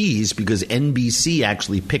the cheese, because NBC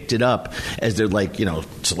actually picked it up as they're like,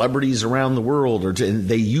 celebrities around the world, and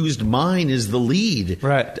they used mine as the lead.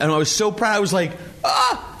 Right. And I was so proud. I was like,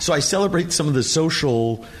 So I celebrate some of the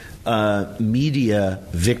social media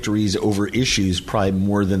victories over issues probably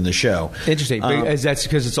more than the show. Interesting. That's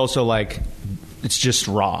because it's also like, it's just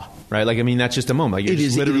raw. Right, that's just a moment. Like, you're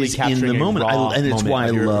just literally capturing in the moment, and it's why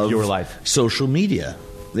I love your life. Social media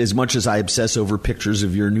as much as I obsess over pictures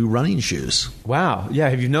of your new running shoes. Wow, yeah,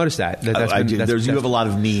 have you noticed that? I do. You have a lot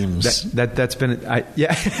of memes. That's been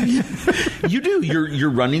yeah. You do. Your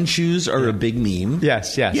running shoes are a big meme.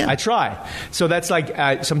 Yes. Yeah. I try. So that's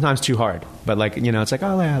like sometimes too hard, but it's like,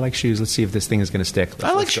 I like shoes. Let's see if this thing is going to stick.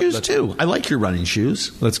 I like shoes too. I like your running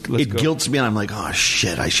shoes. Let's go. Guilts me, and I'm like, oh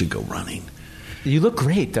shit, I should go running. You look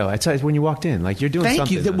great, though. I tell you, when you walked in, like, you're doing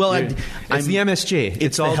something. Thank you. Well, it's the MSG.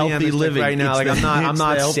 It's all the healthy living right now. Like, I'm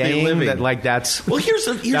not saying living. That. Like, that's here's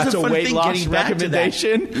a fun weight thing. Loss getting back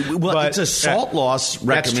recommendation. To that. Well, it's a salt loss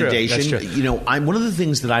recommendation. That's true. I'm one of the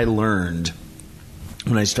things that I learned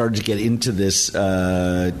when I started to get into this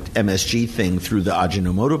MSG thing through the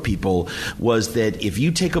Ajinomoto people was that if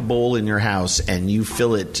you take a bowl in your house and you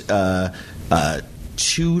fill it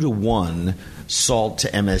 2-to-1 salt to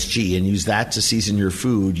MSG and use that to season your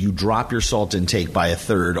food, you drop your salt intake by a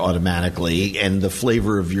third automatically, and the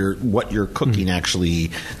flavor of what you're cooking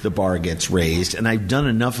actually, the bar gets raised. And I've done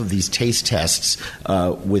enough of these taste tests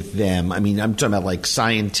with them. I'm talking about like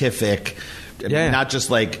scientific. Not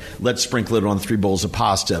just like, let's sprinkle it on 3 bowls of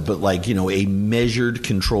pasta, but like, a measured,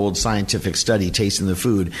 controlled scientific study tasting the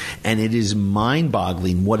food. And it is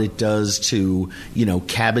mind-boggling what it does to,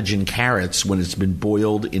 cabbage and carrots when it's been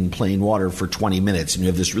boiled in plain water for 20 minutes. And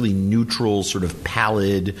you have this really neutral, sort of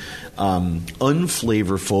pallid,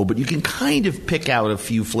 unflavorful, but you can kind of pick out a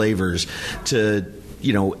few flavors to,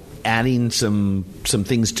 adding some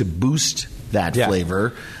things to boost that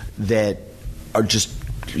flavor that are just,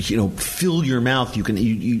 fill your mouth.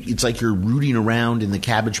 It's like you're rooting around in the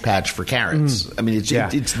Cabbage Patch for carrots.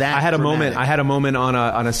 It's that. I had dramatic. a moment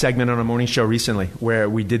on a segment on a morning show recently where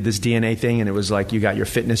we did this DNA thing, and it was like you got your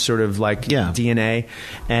fitness sort of like DNA,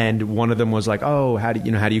 and one of them was like, oh, how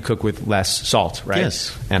do you cook with less salt, right?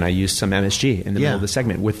 Yes. And I used some MSG in the middle of the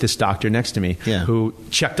segment with this doctor next to me who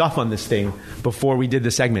checked off on this thing before we did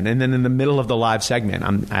the segment, and then in the middle of the live segment,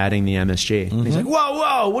 I'm adding the MSG. And he's like,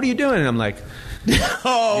 whoa, what are you doing? And I'm like,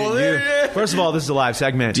 first of all, this is a live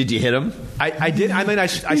segment. Did you hit him? I did. I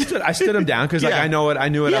stood him down because I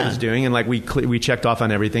knew what I was doing, and like we checked off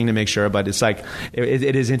on everything to make sure. But it's like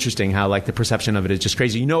it is interesting how like the perception of it is just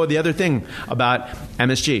crazy. The other thing about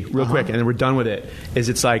MSG, real quick, and then we're done with it, is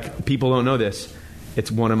it's like people don't know this. It's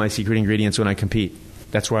one of my secret ingredients when I compete.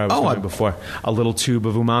 That's where I was going before. A little tube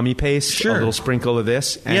of umami paste, a little sprinkle of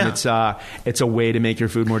this, and it's a way to make your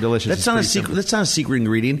food more delicious. That's not a secret. That's not a secret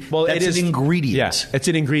ingredient. Well, that's an ingredient. Yeah, it's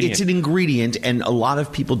an ingredient. It's an ingredient, and a lot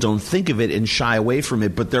of people don't think of it and shy away from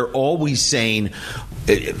it. But they're always saying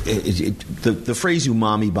the phrase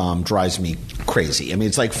 "umami bomb" drives me crazy.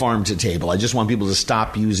 It's like farm to table. I just want people to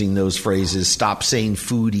stop using those phrases. Stop saying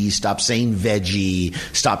foodie. Stop saying veggie.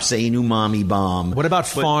 Stop saying umami bomb. What about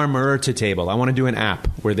farmer to table? I want to do an app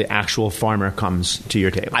where the actual farmer comes to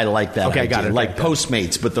your table. I like that. Okay, idea. got it. Like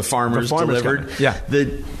Postmates, but the farmers delivered. Yeah.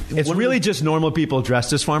 It's really just normal people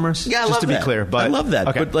dressed as farmers. Yeah, just to be clear. But I love that.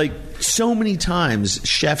 Okay. But like so many times,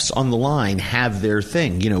 chefs on the line have their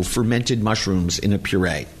thing. Fermented mushrooms in a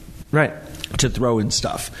puree. Right. To throw in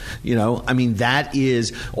stuff, I mean, that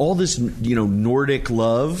is all this, Nordic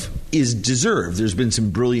love is deserved. There's been some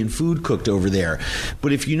brilliant food cooked over there.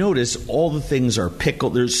 But if you notice, all the things are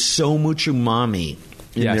pickled. There's so much umami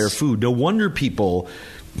in their food. No wonder people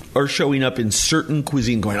are showing up in certain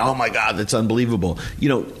cuisine going, oh my God, that's unbelievable.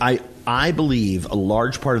 I believe a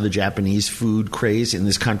large part of the Japanese food craze in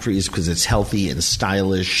this country is because it's healthy and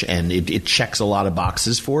stylish and it checks a lot of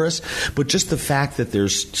boxes for us. But just the fact that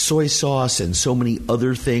there's soy sauce and so many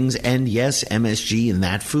other things, and yes, MSG in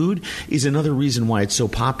that food is another reason why it's so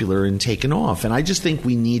popular and taken off. And I just think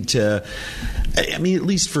we need to, at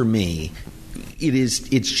least for me,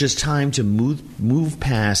 it's just time to move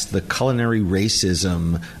past the culinary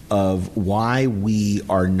racism of why we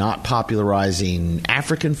are not popularizing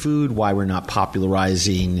African food, why we're not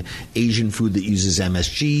popularizing Asian food that uses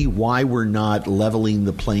MSG, why we're not leveling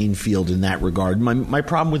the playing field in that regard. My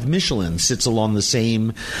problem with Michelin sits along the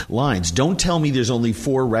same lines. Don't tell me there's only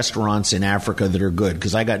 4 restaurants in Africa that are good,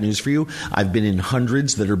 because I got news for you. I've been in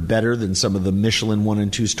hundreds that are better than some of the Michelin 1-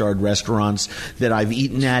 and 2-starred restaurants that I've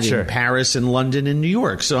eaten at in Paris and London and New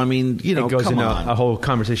York. So, it goes into a whole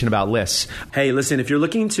conversation about lists. Hey, listen, if you're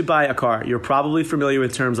looking to buy a car, you're probably familiar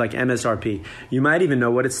with terms like MSRP. You might even know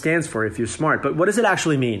what it stands for if you're smart. But what does it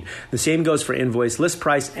actually mean? The same goes for invoice, list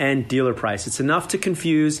price, and dealer price. It's enough to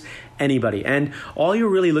confuse anybody. And all you're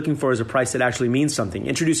really looking for is a price that actually means something.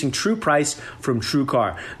 Introducing True Price from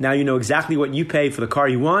TrueCar. Now you know exactly what you pay for the car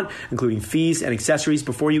you want, including fees and accessories,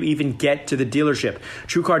 before you even get to the dealership.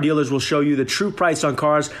 TrueCar dealers will show you the true price on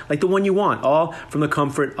cars like the one you want, all from the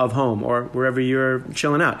comfort of home or wherever you're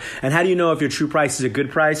chilling out. And how do you know if your true price is a good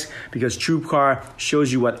price? Because TrueCar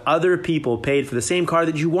shows you what other people paid for the same car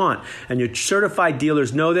that you want. And your certified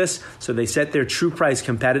dealers know this, so they set their true price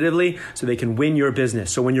competitively so they can win your business.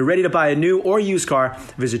 So when you're ready to buy a new or used car,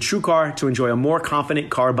 visit TrueCar to enjoy a more confident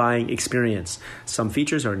car buying experience. Some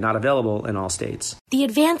features are not available in all states. The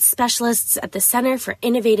advanced specialists at the Center for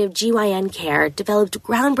Innovative GYN Care developed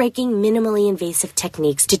groundbreaking minimally invasive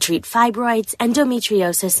techniques to treat fibroids,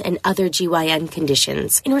 endometriosis, and other GYN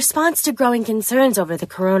conditions. In response to growing concerns over the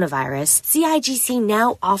coronavirus, CIGC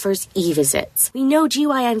now offers e-visits. We know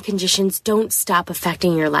GYN conditions don't stop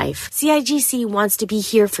affecting your life. CIGC wants to be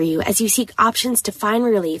here for you as you seek options to find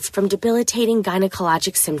relief from debilitating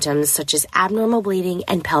gynecologic symptoms such as abnormal bleeding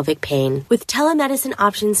and pelvic pain. With telemedicine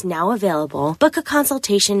options now available, book a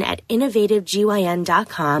consultation at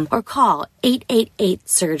innovativegyn.com or call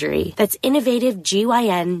 888-SURGERY. That's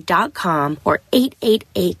innovativegyn.com or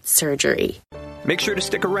 888-SURGERY. Make sure to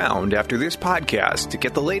stick around after this podcast to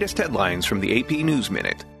get the latest headlines from the AP News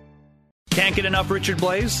Minute. Can't get enough Richard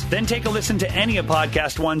Blais? Then take a listen to any of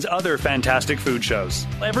Podcast One's other fantastic food shows.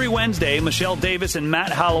 Every Wednesday, Michelle Davis and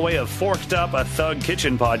Matt Holloway of Forked Up, a Thug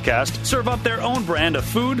Kitchen podcast, serve up their own brand of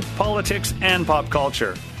food, politics, and pop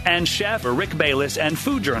culture. And chef Rick Bayless and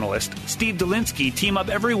food journalist Steve Dolinsky team up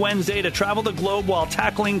every Wednesday to travel the globe while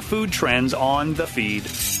tackling food trends on The Feed.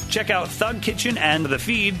 Check out Thug Kitchen and The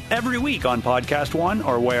Feed every week on Podcast One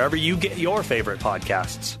or wherever you get your favorite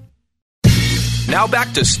podcasts. Now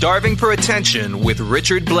back to Starving for Attention with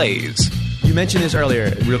Richard Blais. You mentioned this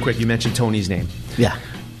earlier, real quick. You mentioned Tony's name. Yeah.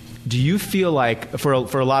 Do you feel like, for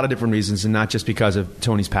a lot of different reasons, and not just because of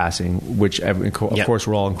Tony's passing, which of course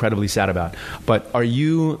we're all incredibly sad about, but are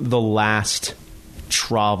you the last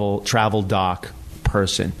travel doc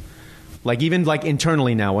person? Like even like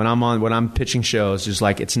internally now, when I'm pitching shows, just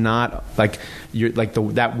like it's not like you're like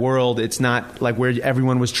that world. It's not like where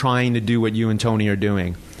everyone was trying to do what you and Tony are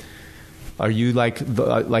doing. Are you like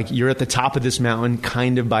you're at the top of this mountain,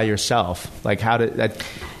 kind of by yourself? Like how did that?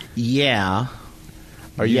 Yeah.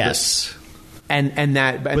 Are you yes. And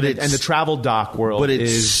the travel doc world, but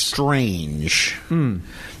it's is strange.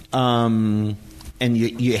 And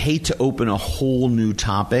you hate to open a whole new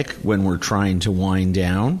topic when we're trying to wind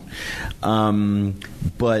down,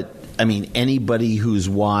 but. I mean, anybody who's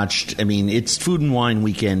watched, it's Food and Wine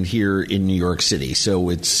Weekend here in New York City. So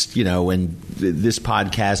it's, and this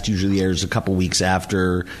podcast usually airs a couple weeks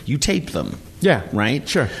after you tape them. Yeah. Right?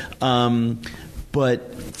 Sure.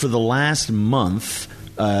 But for the last month,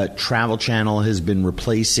 Travel Channel has been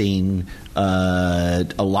replacing a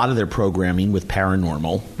lot of their programming with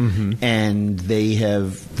paranormal. Mm-hmm. And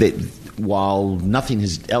while nothing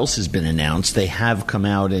else has been announced, they have come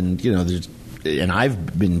out and, there's and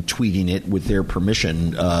I've been tweeting it with their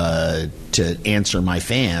permission to answer my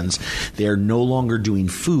fans, they're no longer doing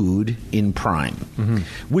food in Prime,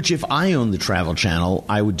 which if I owned the Travel Channel,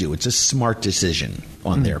 I would do. It's a smart decision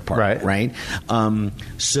on their part, right?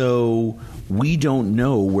 So we don't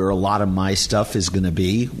know where a lot of my stuff is going to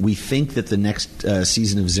be. We think that the next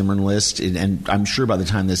season of Zimmern List, and I'm sure by the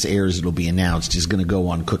time this airs it'll be announced, is going to go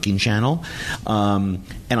on Cooking Channel. And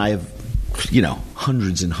I have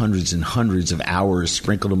hundreds and hundreds and hundreds of hours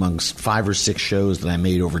sprinkled amongst 5 or 6 shows that I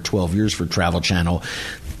made over 12 years for Travel Channel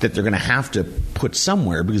that they're going to have to put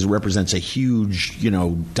somewhere because it represents a huge,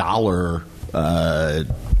 dollar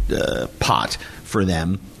pot for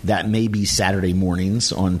them. That may be Saturday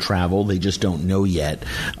mornings on Travel. They just don't know yet.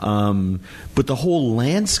 But the whole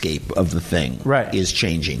landscape of the thing is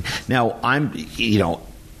changing. Now,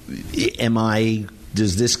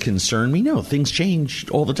 does this concern me? No, things change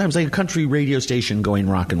all the time. It's like a country radio station going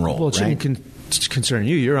rock and roll. Well, it shouldn't concern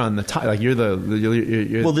you. You're on the top. Like you're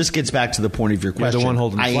well, this gets back to the point of your question. You're the one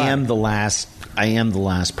holding the flag. I am the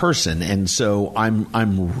last person, and so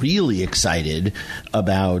I'm really excited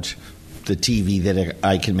about the TV that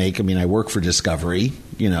I can make. I mean, I work for Discovery,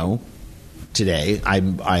 today.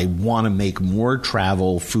 I want to make more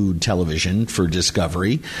travel food television for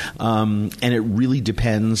Discovery, and it really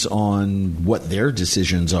depends on what their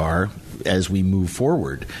decisions are as we move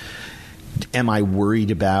forward. Am I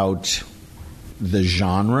worried about the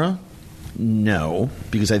genre? No,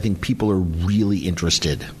 because I think people are really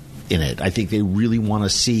interested in it. I think they really want to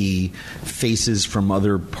see faces from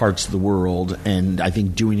other parts of the world, and I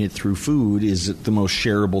think doing it through food is the most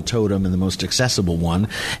shareable totem and the most accessible one.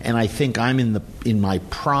 And I think I'm in my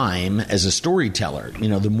prime as a storyteller.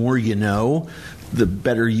 The more you know, the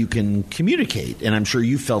better you can communicate. And I'm sure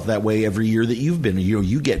you felt that way every year that you've been.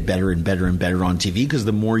 You get better and better and better on TV because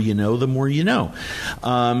the more you know, the more you know.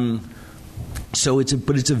 So it's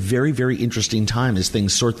a very, very interesting time as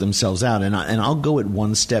things sort themselves out. And I'll go it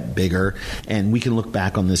one step bigger, and we can look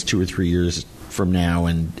back on this 2 or 3 years from now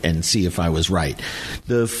and see if I was right.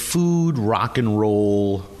 The food rock and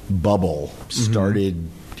roll bubble started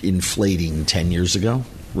inflating 10 years ago.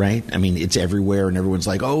 Right? I mean, it's everywhere, and everyone's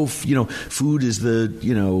like, food is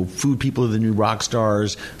food people are the new rock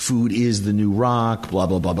stars. Food is the new rock, blah,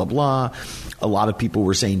 blah, blah, blah, blah. A lot of people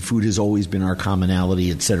were saying food has always been our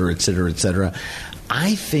commonality, et cetera, et cetera, et cetera.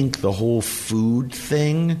 I think the whole food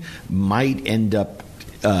thing might end up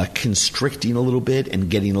constricting a little bit and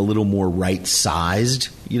getting a little more right-sized.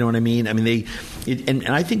 You know what I mean? I mean, and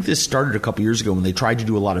I think this started a couple years ago when they tried to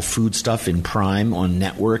do a lot of food stuff in Prime on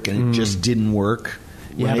network, and it just didn't work.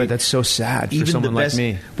 Yeah, right? But that's so sad for someone like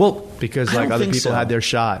me. Well, because other people had their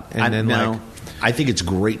shot, and I think it's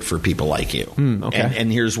great for people like you. Okay.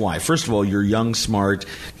 And here's why. First of all, you're young, smart,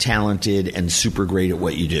 talented, and super great at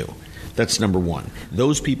what you do. That's number one.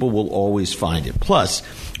 Those people will always find it. Plus,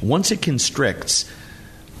 once it constricts,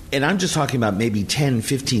 and I'm just talking about maybe 10,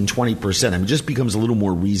 15, 20%, it just becomes a little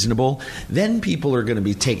more reasonable, then people are going to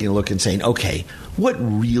be taking a look and saying, okay, what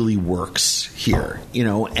really works here?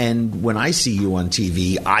 And when I see you on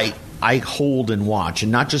TV, I hold and watch,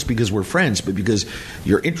 and not just because we're friends, but because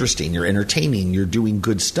you're interesting, you're entertaining, you're doing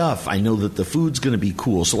good stuff. I know that the food's going to be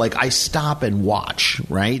cool. So, I stop and watch,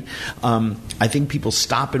 right? I think people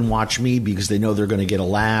stop and watch me because they know they're going to get a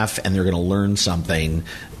laugh and they're going to learn something.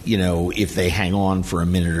 If they hang on for a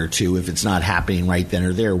minute or two, if it's not happening right then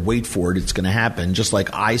or there, wait for it. It's going to happen. Just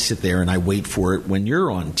like I sit there and I wait for it when you're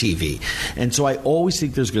on TV. And so I always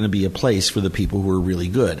think there's going to be a place for the people who are really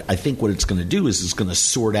good. I think what it's going to do is it's going to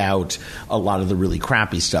sort out a lot of the really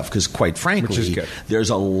crappy stuff because, quite frankly, there's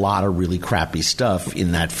a lot of really crappy stuff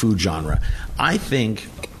in that food genre. I think...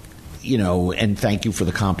 and thank you for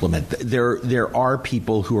the compliment. There are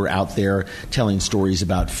people who are out there telling stories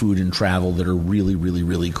about food and travel that are really, really,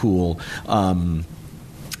 really cool.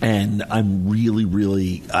 And I'm really,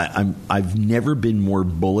 really, I've never been more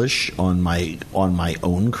bullish on my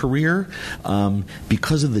own career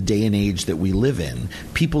because of the day and age that we live in.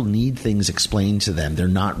 People need things explained to them. They're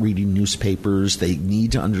not reading newspapers. They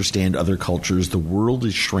need to understand other cultures. The world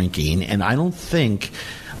is shrinking, and I don't think.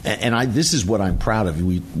 And this is what I'm proud of.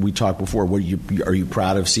 We talked before. Are you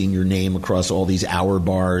proud of seeing your name across all these hour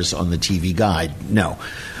bars on the TV Guide? No.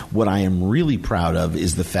 What I am really proud of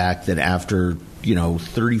is the fact that after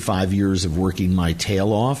 35 years of working my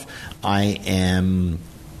tail off, I am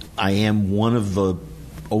one of the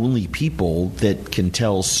only people that can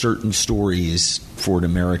tell certain stories for an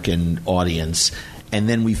American audience And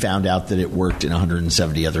then we found out that it worked in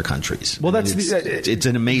 170 other countries. Well, it's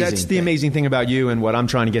an amazing That's the amazing thing about you, and what I'm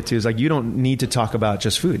trying to get to is, like, you don't need to talk about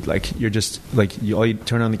just food. Like, you're just, like, you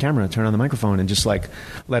turn on the camera, turn on the microphone, and just, like,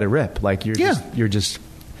 let it rip. Like, you're doing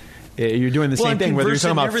the same thing, whether you're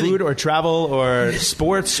talking about food or travel or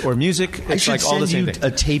sports or music. It's like all the same thing. I should send you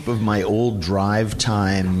a tape of my old drive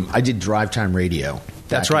time. I did drive time radio.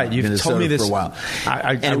 That's right. You've told me this for a while.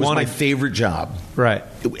 And it was my favorite job. Right.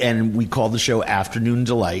 And we called the show Afternoon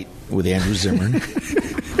Delight with Andrew Zimmern.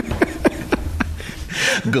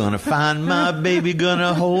 Gonna find my baby,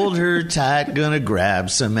 gonna hold her tight, gonna grab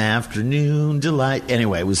some afternoon delight.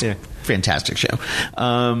 Anyway, it was a fantastic show.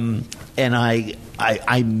 And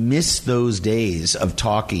I miss those days of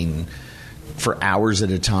talking for hours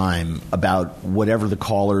at a time about whatever the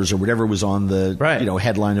callers or whatever was on the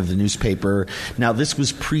headline of the newspaper. Now, this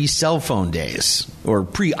was pre-cell phone days or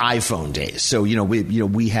pre-iPhone days. So,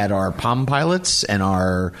 we had our Palm Pilots and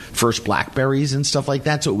our first BlackBerries and stuff like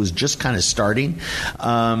that. So it was just kind of starting.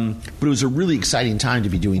 But it was a really exciting time to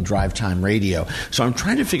be doing drive time radio. So I'm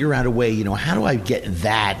trying to figure out a way, how do I get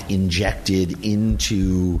that injected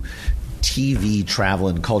into TV, travel,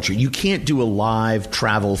 and culture? You can't do a live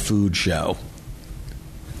travel food show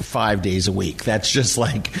 5 days a week. That's just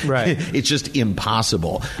it's just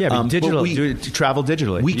impossible. Yeah, but digital, travel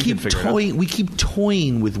digitally. We keep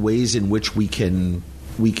toying with ways in which we can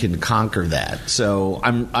conquer that. So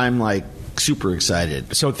I'm like super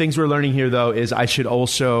excited. So things we're learning here, though, is I should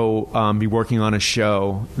also be working on a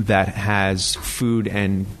show that has food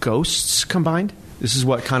and ghosts combined. This is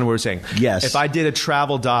what we're saying. Yes. If I did a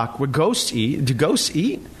travel doc, would ghosts eat? Do ghosts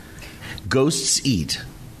eat? Ghosts eat.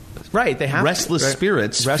 Right. They have restless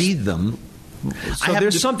spirits feed them. So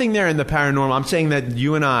there's something there in the paranormal. I'm saying that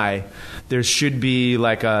you and I, there should be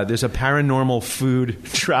there's a paranormal food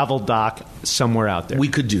travel doc somewhere out there. We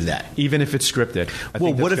could do that, even if it's scripted.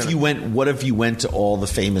 What if you went to all the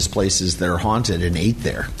famous places that are haunted and ate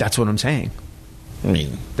there? That's what I'm saying. I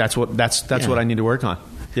mean, that's what I need to work on.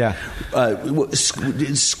 Yeah.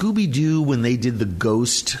 Scooby-Doo, when they did the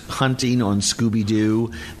ghost hunting on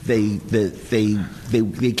Scooby-Doo,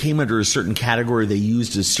 they came under a certain category. They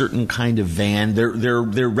used a certain kind of van. Their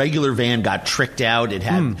regular van got tricked out. It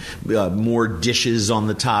had more dishes on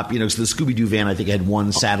the top. So the Scooby-Doo van, I think, had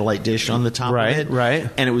one satellite dish on the top of it. Right.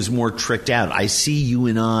 And it was more tricked out. I see you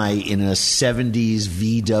and I in a 70s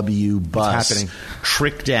VW bus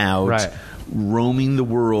tricked out. Right. Roaming the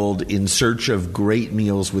world in search of great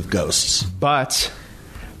meals with ghosts. But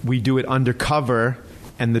we do it undercover,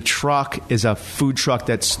 and the truck is a food truck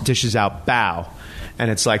that dishes out bao.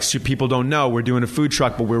 And it's like, so people don't know we're doing a food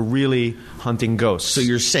truck, but we're really hunting ghosts. So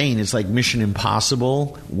you're saying it's like Mission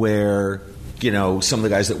Impossible, where some of the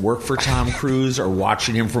guys that work for Tom Cruise are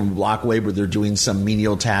watching him from a block away, where they're doing some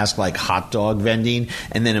menial task like hot dog vending,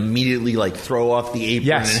 and then immediately throw off the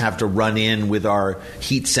apron and have to run in with our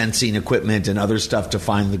heat sensing equipment and other stuff to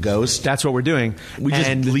find the ghost. That's what we're doing. We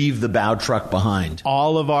just leave the bow truck behind.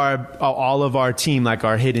 All of our team, like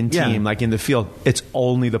our hidden team, like in the field, it's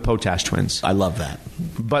only the Potash twins. I love that.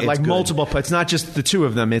 But it's multiple, it's not just the two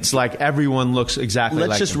of them. It's like everyone looks exactly like them.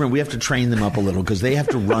 Let's just remember, we have to train them up a little because they have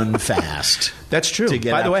to run fast. That's true.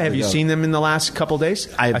 By the way, have you seen them in the last couple of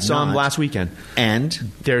days? I saw them last weekend, and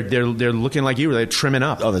they're looking like you. They're trimming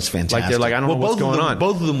up. Oh, that's fantastic! They're like, I don't know what's going on.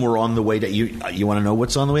 Both of them were on the way to. You want to know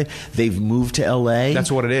what's on the way? They've moved to L.A.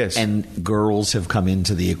 That's what it is. And girls have come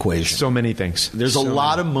into the equation. So many things. There's a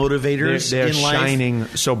lot of motivators. They're in life. shining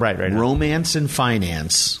so bright right now. Romance and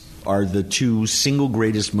finance are the two single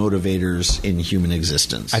greatest motivators in human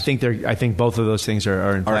existence. I think both of those things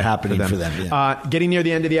are happening for them. Yeah. Getting near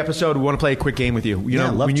the end of the episode, we want to play a quick game with you.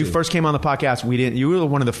 When you first came on the podcast, you were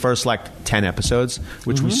one of the first 10 episodes,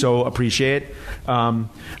 which we so appreciate. A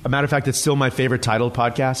matter of fact, it's still my favorite titled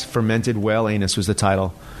podcast. Fermented Whale Anus was the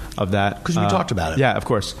title of that, because we talked about it. Yeah, of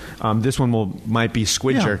course. This one might be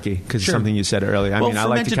squid jerky because it's something you said earlier. I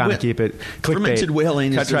like to kind of keep it clickbait. Fermented whale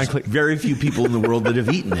anus. There's very few people in the world that have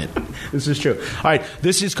eaten it. This is true. All right,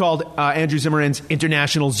 this is called Andrew Zimmern's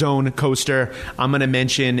International Zone Coaster. I'm going to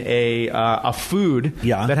mention a food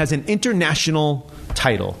that has an international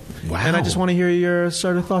title. Wow. And I just want to hear your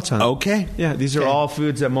sort of thoughts on it. Okay. Yeah, these are all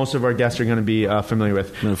foods that most of our guests are going to be familiar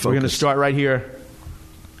with. We're going to start right here.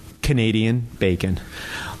 Canadian bacon.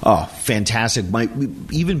 Oh, fantastic.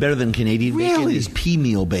 Even better than Canadian bacon Really? is pea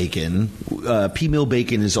meal bacon. Pea meal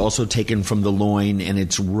bacon is also taken from the loin, and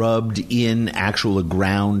it's rubbed in a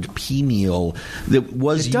ground pea meal that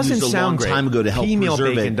was used a long time ago to help pea meal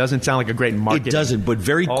preserve bacon it. Doesn't sound like a great marketing. It doesn't, but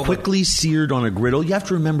very quickly seared on a griddle. You have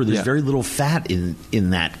to remember there's very little fat in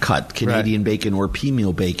that cut, Canadian bacon or pea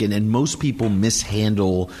meal bacon, and most people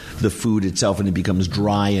mishandle the food itself, and it becomes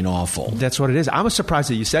dry and awful. That's what it is. I was surprised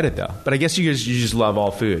that you said it, though. But I guess you just love all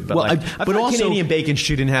food. But Well, I but thought also- Canadian bacon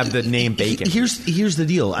shouldn't have the name bacon. Here's the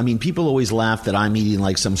deal. I mean, people always laugh that I'm eating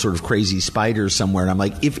like some sort of crazy spider somewhere, and I'm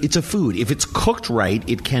like, if it's a food, if it's cooked right,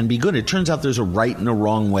 it can be good. It turns out there's a right and a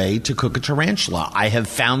wrong way to cook a tarantula. I have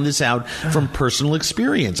found this out from personal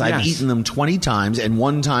experience. I've eaten them 20 times, and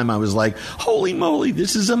one time I was like, holy moly,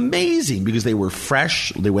 this is amazing, because they were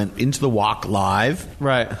fresh. They went into the wok live.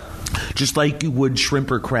 Right. Just like you would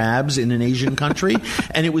shrimp or crabs in an Asian country,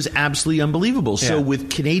 and it was absolutely unbelievable. So Yeah. with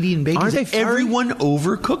Canadian bacon, Aren't they furry? everyone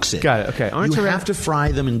overcooks it. Got it. Okay. Aren't you you have to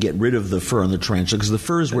fry them and get rid of the fur on the tarantula, because the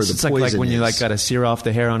fur is where the It's poison like when is. you got to sear off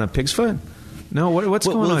the hair on a pig's foot. No, what's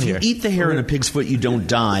going on if here? you eat the hair in a pig's foot, you don't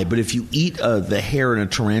die. But if you eat the hair in a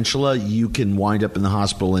tarantula, you can wind up in the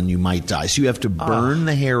hospital and you might die. So you have to burn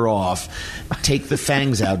the hair off, take the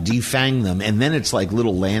fangs out, defang them, and then it's like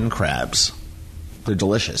little land crabs. They're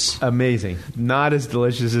delicious. Amazing. Not as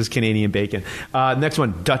delicious as Canadian bacon. Next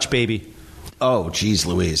one, Dutch baby. Oh, geez,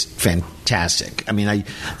 Louise, fantastic. I mean,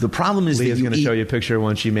 the problem is Leah's that going to show you a picture of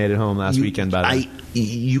one she made at home last weekend. By the way,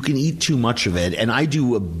 you can eat too much of it, and I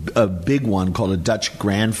do a big one called a Dutch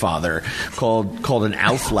grandfather, called an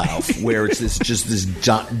Auflauf, where it's this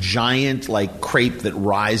giant like crepe that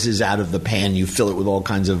rises out of the pan. You fill it with all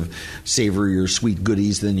kinds of savory or sweet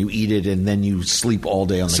goodies, then you eat it, and then you sleep all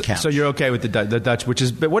day on the couch. So you're okay with the Dutch, which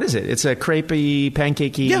is, but what is it? It's a crepey,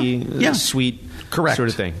 pancakey, sweet, correct, sort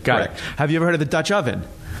of thing. Got it. Have you ever heard of the Dutch oven?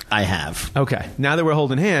 I have. Okay. Now that we're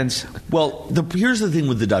holding hands. Well, here's the thing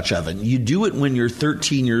with the Dutch oven. You do it when you're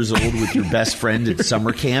 13 years old with your best friend at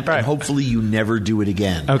summer camp, and hopefully you never do it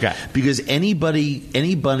again. Okay. Because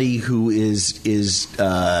anybody who is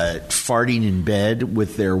farting in bed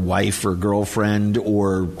with their wife or girlfriend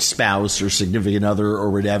or spouse or significant other or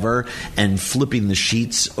whatever and flipping the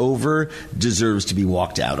sheets over deserves to be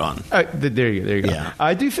walked out on. There you go. Yeah.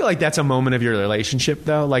 I do feel like that's a moment of your relationship,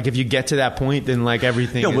 though. Like if you get to that point, then like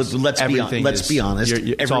everything. No, but let's be honest.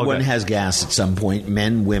 Everyone has gas at some point.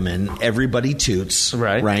 Men, women, everybody toots.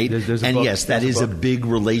 Right. There's and yes, that is a big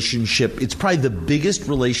relationship. It's probably the biggest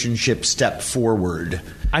relationship step forward.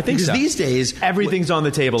 I think because so. These days, everything's on the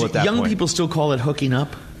table at that point. Young people still call it hooking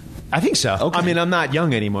up. I think so. Okay. I mean, I'm not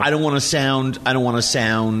young anymore. I don't want to sound.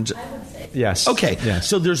 Yes. Okay. Yes.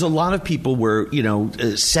 So there's a lot of people where,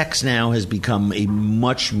 sex now has become a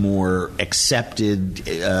much more accepted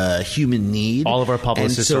human need. All of our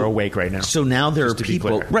publicists are awake right now. So now there are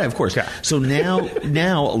people. Right, of course. Okay. So now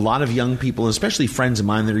a lot of young people, especially friends of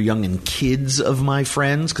mine that are young and kids of my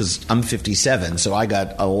friends, because I'm 57, so I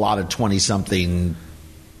got a lot of 20-something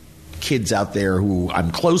kids out there who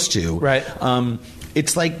I'm close to. Right.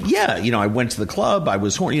 It's like, I went to the club. I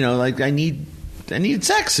was horny. I needed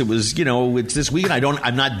sex. It was, it's this weekend.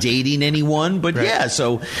 I'm not dating anyone, but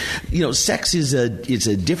so, sex is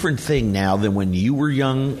a different thing now than when you were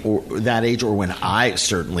young or that age, or when I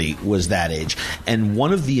certainly was that age. And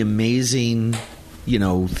one of the amazing,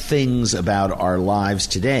 things about our lives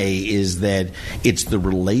today is that it's the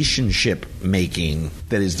relationship making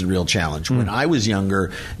that is the real challenge. When I was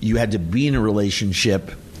younger, you had to be in a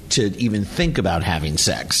relationship to even think about having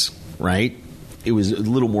sex, right? It was a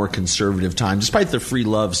little more conservative time, despite the free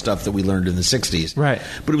love stuff that we learned in the 60s. Right.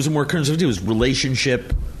 But it was a more conservative. It was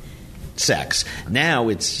relationship, sex. Now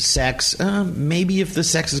it's sex. Maybe if the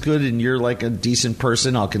sex is good and you're like a decent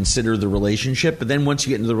person, I'll consider the relationship. But then once you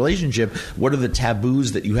get into the relationship, what are the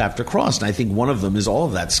taboos that you have to cross? And I think one of them is all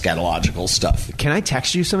of that scatological stuff. Can I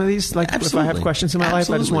text you some of these? Like, Absolutely. if I have questions in my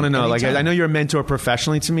life, I just want to know. Anytime. Like, I know you're a mentor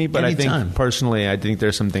professionally to me, but Anytime. I think personally, I think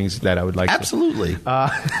there's some things that I would like Absolutely.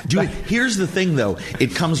 to. Here's the thing, though.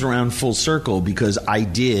 It comes around full circle because I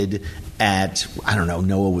did at, I don't know,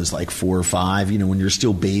 Noah was like 4 or 5, when you're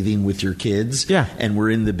still bathing with your kids. Yeah. And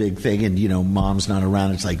we're in the big thing and, mom's not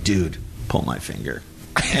around. It's like, dude, pull my finger.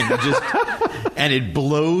 And it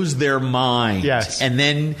blows their mind. Yes. And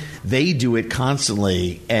then they do it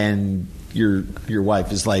constantly and your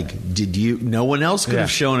wife is like, no one else could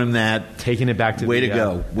have shown him that. Taking it back to Way the to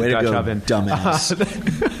go. Way to Dutch go, oven. dumbass.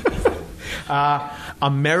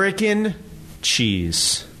 American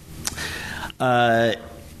cheese.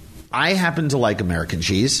 I happen to like American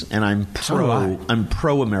cheese, and I'm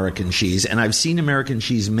pro American cheese, and I've seen American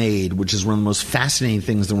cheese made, which is one of the most fascinating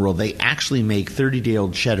things in the world. They actually make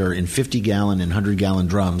 30-day-old cheddar in 50-gallon and 100-gallon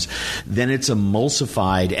drums. Then it's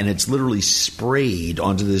emulsified, and it's literally sprayed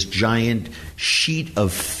onto this giant sheet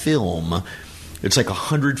of film. It's like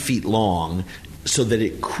 100 feet long, so that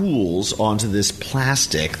it cools onto this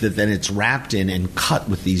plastic that then it's wrapped in and cut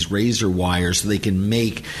with these razor wires so they can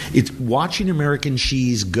make it's watching American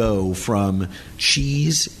cheese go from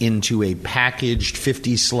cheese into a packaged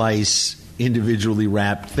 50 slice individually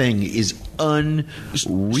wrapped thing is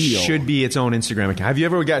unreal. Should be its own Instagram account. Have you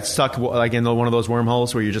ever got stuck like in one of those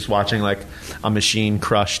wormholes where you're just watching like a machine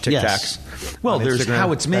crush Tic Tacs? Yes. Well, there's Instagram?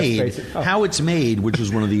 How It's Made. How It's Made, which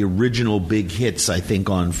was one of the original big hits, I think,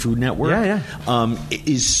 on Food Network.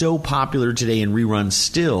 Is so popular today and reruns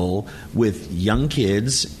still with young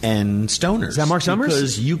kids and stoners. Is that Mark Summers?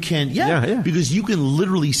 Because you can, because you can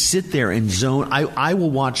literally sit there and zone. I will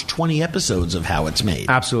watch 20 episodes of How It's Made.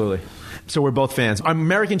 Absolutely. So we're both fans.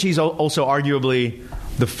 American cheese also arguably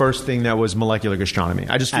the first thing that was molecular gastronomy.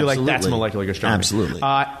 I just feel like that's molecular gastronomy. Absolutely.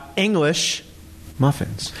 English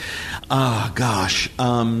muffins. Oh, gosh.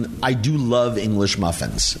 I do love English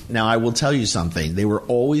muffins. Now, I will tell you something. They were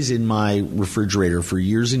always in my refrigerator for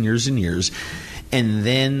years and years and years. And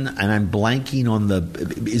I'm blanking on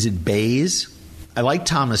is it Bayes? I like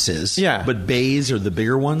Thomas's. Yeah. But Bayes are the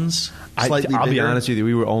bigger ones. I'll be honest with you.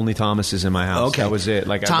 We were only Thomas's in my house. Okay. That was it.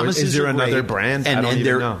 Like, Thomas's is there another great. brand? And, I don't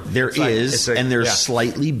even know. There is, and they're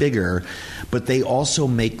slightly bigger. But they also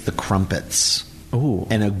make the crumpets. Ooh.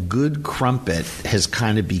 And a good crumpet has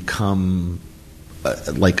kind of become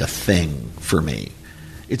like a thing for me.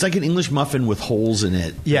 It's like an English muffin with holes in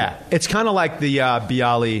it. Yeah, it's kind of like the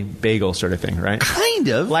Bialy bagel sort of thing, right? Kind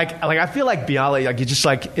of. Like I feel like Bialy, like you just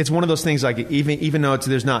like it's one of those things. Like even though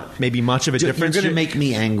there's not maybe much of a difference. You're going to make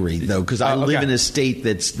me angry though, because I live in a state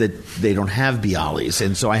that they don't have Bialys,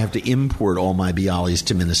 and so I have to import all my Bialys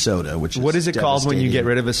to Minnesota. What is it called when you get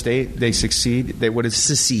rid of a state? They succeed. What is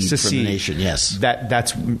secede from the nation? Yes,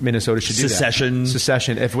 that's Minnesota should do secession. That.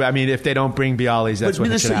 Secession. If they don't bring Bialys, that's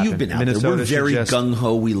what should happen. You've been out there. We're very gung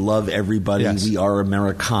ho. We love everybody. Yes. We are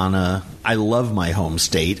Americana. I love my home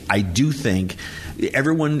state. I do think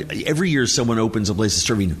every year someone opens a place that's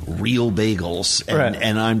serving real bagels,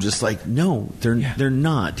 and I'm just like, no, they're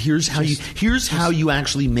not. Here's how you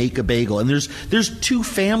actually make a bagel, and there's two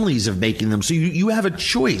families of making them, so you have a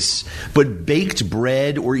choice. But baked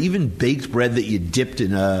bread, or even baked bread that you dipped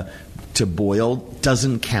in to boil,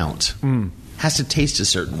 doesn't count. Has to taste a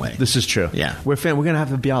certain way. This is true. Yeah. We're going to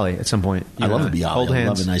have a Bialy at some point. I love a Bialy. Hold hands. I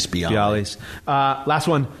love a nice Bialy. Bialys. Last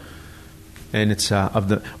one. And it's of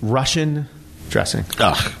the Russian dressing.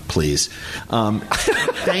 Ugh, please.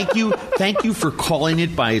 Thank you for calling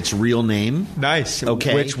it by its real name. Nice.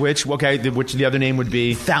 Okay. Which the other name would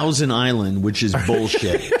be? Thousand Island, which is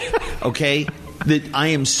bullshit. Okay? That I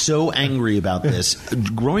am so angry about this.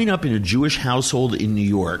 Growing up in a Jewish household in New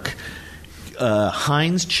York,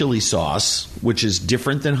 Heinz chili sauce, which is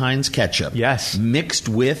different than Heinz ketchup, yes, mixed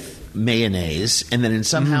with mayonnaise, and then in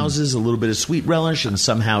some houses a little bit of sweet relish, and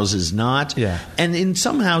some houses not. Yeah. And in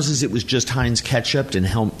some houses it was just Heinz ketchup and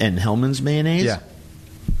Hellmann's mayonnaise. Yeah.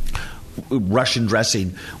 Russian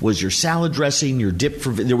dressing was your salad dressing, your dip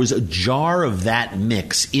for. There was a jar of that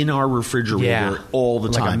mix in our refrigerator all the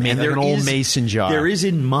time, and there an old mason jar. There is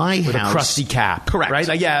in my with house a crusty cap, correct? Right?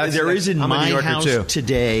 There is in my house too.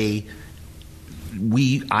 Today.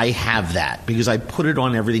 I have that because I put it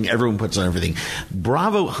on everything. Everyone puts it on everything.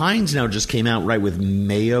 Bravo Heinz now just came out with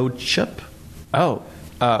mayo chip. Oh,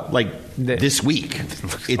 this week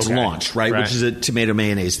it's launched, right? Which is a tomato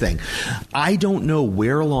mayonnaise thing. I don't know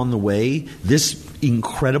where along the way this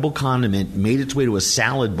incredible condiment made its way to a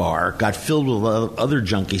salad bar, got filled with other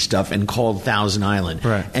junky stuff, and called Thousand Island.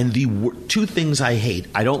 Right. And the two things I hate: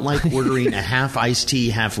 I don't like ordering a half iced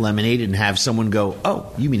tea, half lemonade, and have someone go,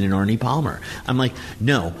 "Oh, you mean an Arnie Palmer?" I'm like,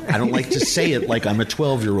 no, I don't like to say it like I'm a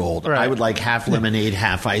 12-year-old. Right. I would like half lemonade,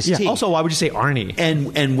 half iced tea. Also, why would you say Arnie?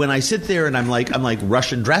 And when I sit there and I'm like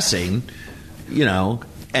Russian dressing,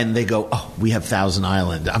 and they go, "Oh, we have Thousand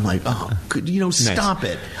Island." I'm like, "Oh, stop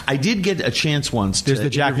it." I did get a chance once to There's the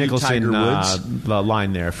Jack Nicholson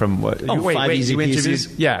line there from what? Five Easy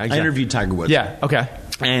Pieces. Yeah, exactly. I interviewed Tiger Woods. Yeah, okay.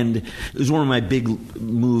 And it was one of my big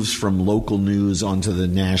moves from local news onto the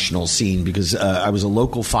national scene because I was a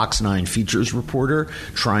local Fox 9 features reporter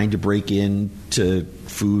trying to break into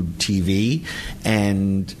food TV,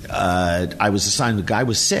 and I was assigned. The guy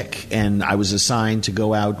was sick, and I was assigned to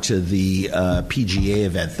go out to the PGA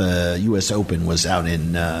event. The U.S. Open was out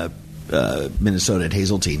in Minnesota at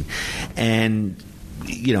Hazeltine, and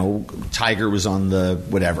Tiger was on the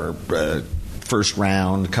whatever first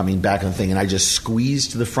round coming back on the thing, and I just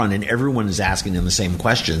squeezed to the front, and everyone is asking him the same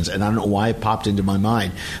questions, and I don't know why it popped into my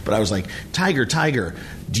mind, but I was like, Tiger,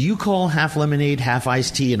 do you call half lemonade, half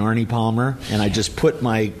iced tea, and Arnie Palmer? And I just put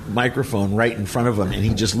my microphone right in front of him, and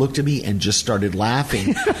he just looked at me and just started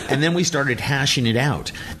laughing. And then we started hashing it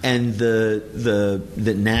out. And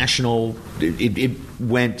the national, it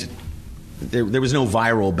went, there was no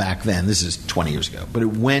viral back then. This is 20 years ago. But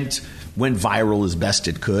it went viral as best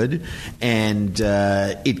it could, and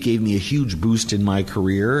it gave me a huge boost in my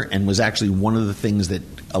career, and was actually one of the things that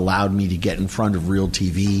allowed me to get in front of real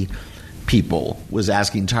TV people, was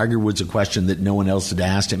asking Tiger Woods a question that no one else had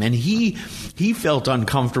asked him, and he felt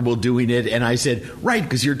uncomfortable doing it, and I said, right,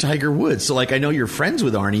 because you're Tiger Woods, so like I know you're friends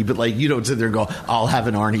with Arnie, but like you don't sit there and go, I'll have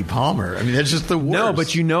an Arnie Palmer. I mean, that's just the worst. No,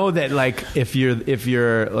 but you know that like if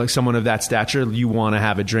you're like someone of that stature, you want to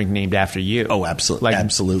have a drink named after you. Oh, absolutely,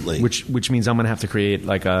 absolutely. Which means I'm going to have to create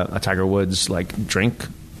like a Tiger Woods like drink.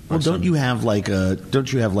 Well, don't you have like a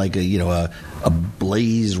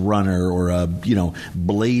Blaze Runner or a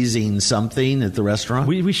blazing something at the restaurant?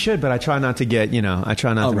 We should, but I try not to get make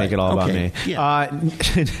it all about me. Yeah.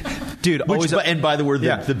 Dude, and by the word,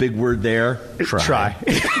 the big word there, try.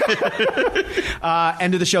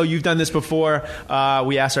 End of the show. You've done this before.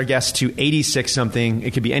 We asked our guests to 86 something.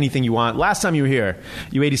 It could be anything you want. Last time you were here,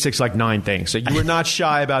 you 86 like 9 things. So you were not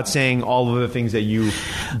shy about saying all of the things that you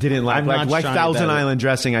didn't like. Like Thousand Island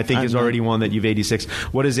dressing, I think, is already one that you've 86.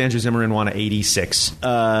 What does Andrew Zimmern want to 86?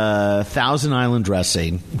 Thousand Island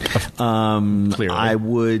dressing. Clearly. I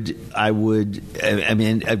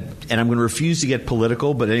mean, and I'm going to refuse to get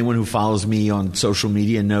political, but anyone who follows me on social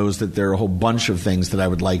media knows that there are a whole bunch of things that I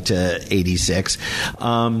would like to 86.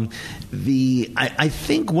 I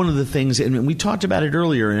think one of the things, and we talked about it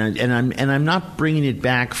earlier, and I'm not bringing it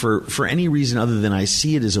back for any reason other than I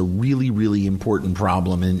see it as a really, really important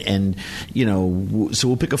problem, and so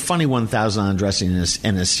we'll pick a funny 1,000 Island dressing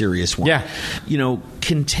and a serious one. Yeah.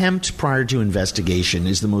 Contempt prior to investigation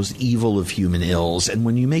is the most evil of human ills, and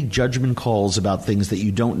when you make judgment calls about things that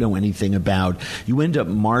you don't know anything about, you end up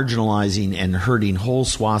marginalizing and hurting whole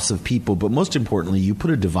swaths of people, but most importantly, you put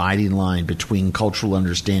a dividing line between cultural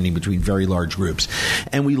understanding between very large groups.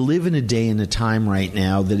 And we live in a day and a time right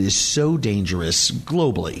now that is so dangerous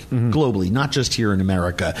globally, not just here in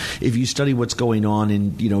America. If you study what's going on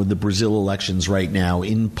in, the Brazil elections right now,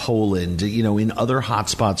 in Poland, in other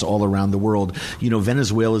hotspots all around the world,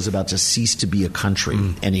 Venezuela is about to cease to be a country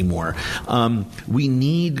anymore. We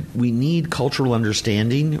need cultural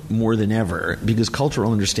understanding more than ever, because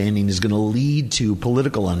cultural understanding is going to lead to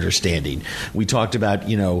political understanding. We talked about,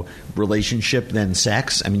 relationship then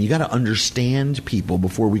sex. I mean, you got to understand people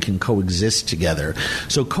before we can coexist together.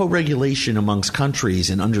 So co-regulation amongst countries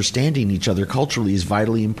and understanding each other culturally is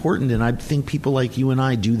vitally important, and I think people like you and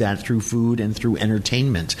I do that through food and through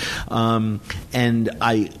entertainment. And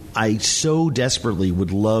I so desperately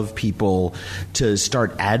would love people to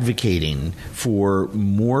start advocating for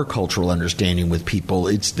more cultural understanding with people.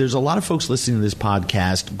 There's a lot of folks listening to this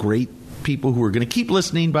podcast, great people who are going to keep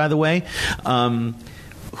listening, by the way,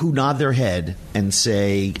 who nod their head and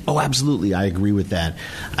say, oh, absolutely, I agree with that.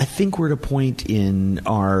 I think we're at a point in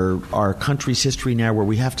our country's history now where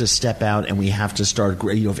we have to step out and we have to start,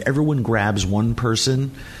 if everyone grabs one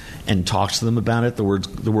person and talks to them about it, the world's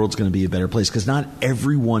going to be a better place, because not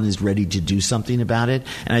everyone is ready to do something about it.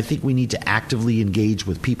 And I think we need to actively engage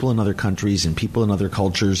with people in other countries and people in other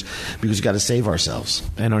cultures, because we've got to save ourselves.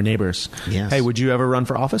 And our neighbors. Yes. Hey, would you ever run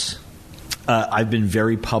for office? I've been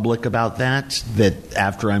very public about that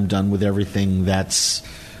after I'm done with everything that's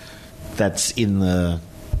in the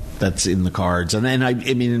cards. And then I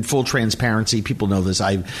mean, in full transparency, people know this.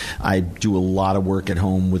 I do a lot of work at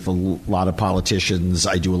home with a lot of politicians.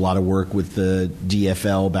 I do a lot of work with the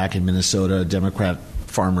DFL back in Minnesota, Democrat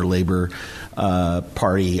Farmer Labor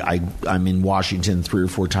Party. I'm in Washington 3 or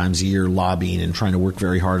 4 times a year lobbying and trying to work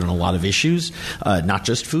very hard on a lot of issues, not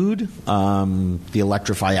just food. The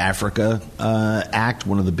Electrify Africa Act,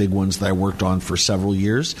 one of the big ones that I worked on for several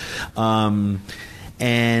years.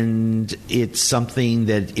 And it's something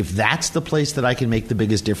that if that's the place that I can make the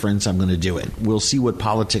biggest difference, I'm going to do it. We'll see what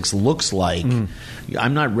politics looks like.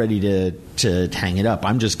 I'm not ready to hang it up.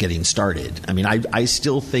 I'm just getting started. I mean, I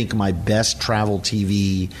still think my best travel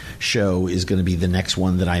TV show is going to be the next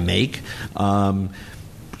one that I make. 10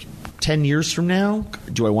 years from now,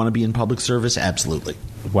 do I want to be in public service? Absolutely.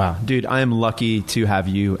 Wow, dude, I am lucky to have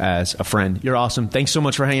you as a friend. You're awesome. Thanks so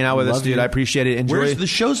much for hanging out with us, dude. I appreciate it. Enjoy. The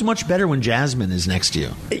show's much better when Jasmine is next to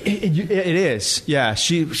you. It is. Yeah,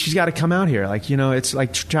 she's got to come out here. Like, it's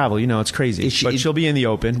like travel. It's crazy. But she'll be in the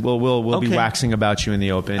open. We'll be waxing about you in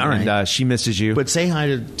the open. All right. And she misses you. But say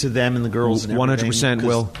hi to them and the girls. 100%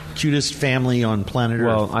 will. Cutest family on planet Earth.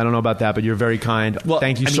 Well, I don't know about that, but you're very kind. Well,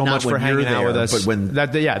 thank you so much for hanging out with us. But when they're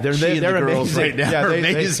girls amazing. Right now are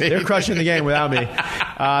amazing. They're crushing the game without me.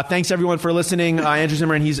 Thanks everyone for listening. Andrew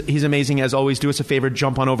Zimmern, he's amazing as always. Do us a favor,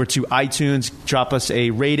 jump on over to iTunes, drop us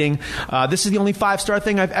a rating. This is the only 5-star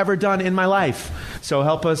thing I've ever done in my life. So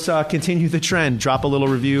help us continue the trend. Drop a little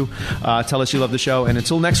review. Tell us you love the show. And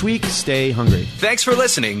until next week, stay hungry. Thanks for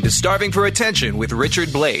listening to Starving for Attention with Richard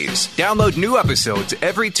Blais. Download new episodes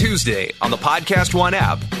every Tuesday on the Podcast One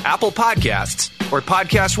app, Apple Podcasts, or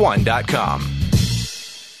PodcastOne.com.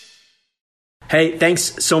 Hey,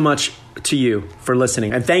 thanks so much to you for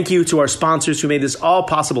listening. And thank you to our sponsors who made this all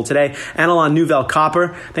possible today. Analon Nouvelle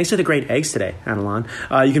Copper. Thanks for the great eggs today, Analon.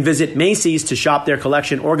 You can visit Macy's to shop their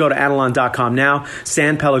collection or go to Analon.com now.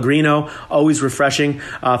 San Pellegrino, always refreshing.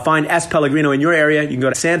 Find S. Pellegrino in your area. You can go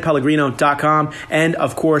to sanpellegrino.com. And,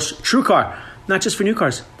 of course, TrueCar. Not just for new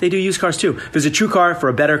cars. They do used cars, too. Visit TrueCar for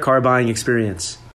a better car buying experience.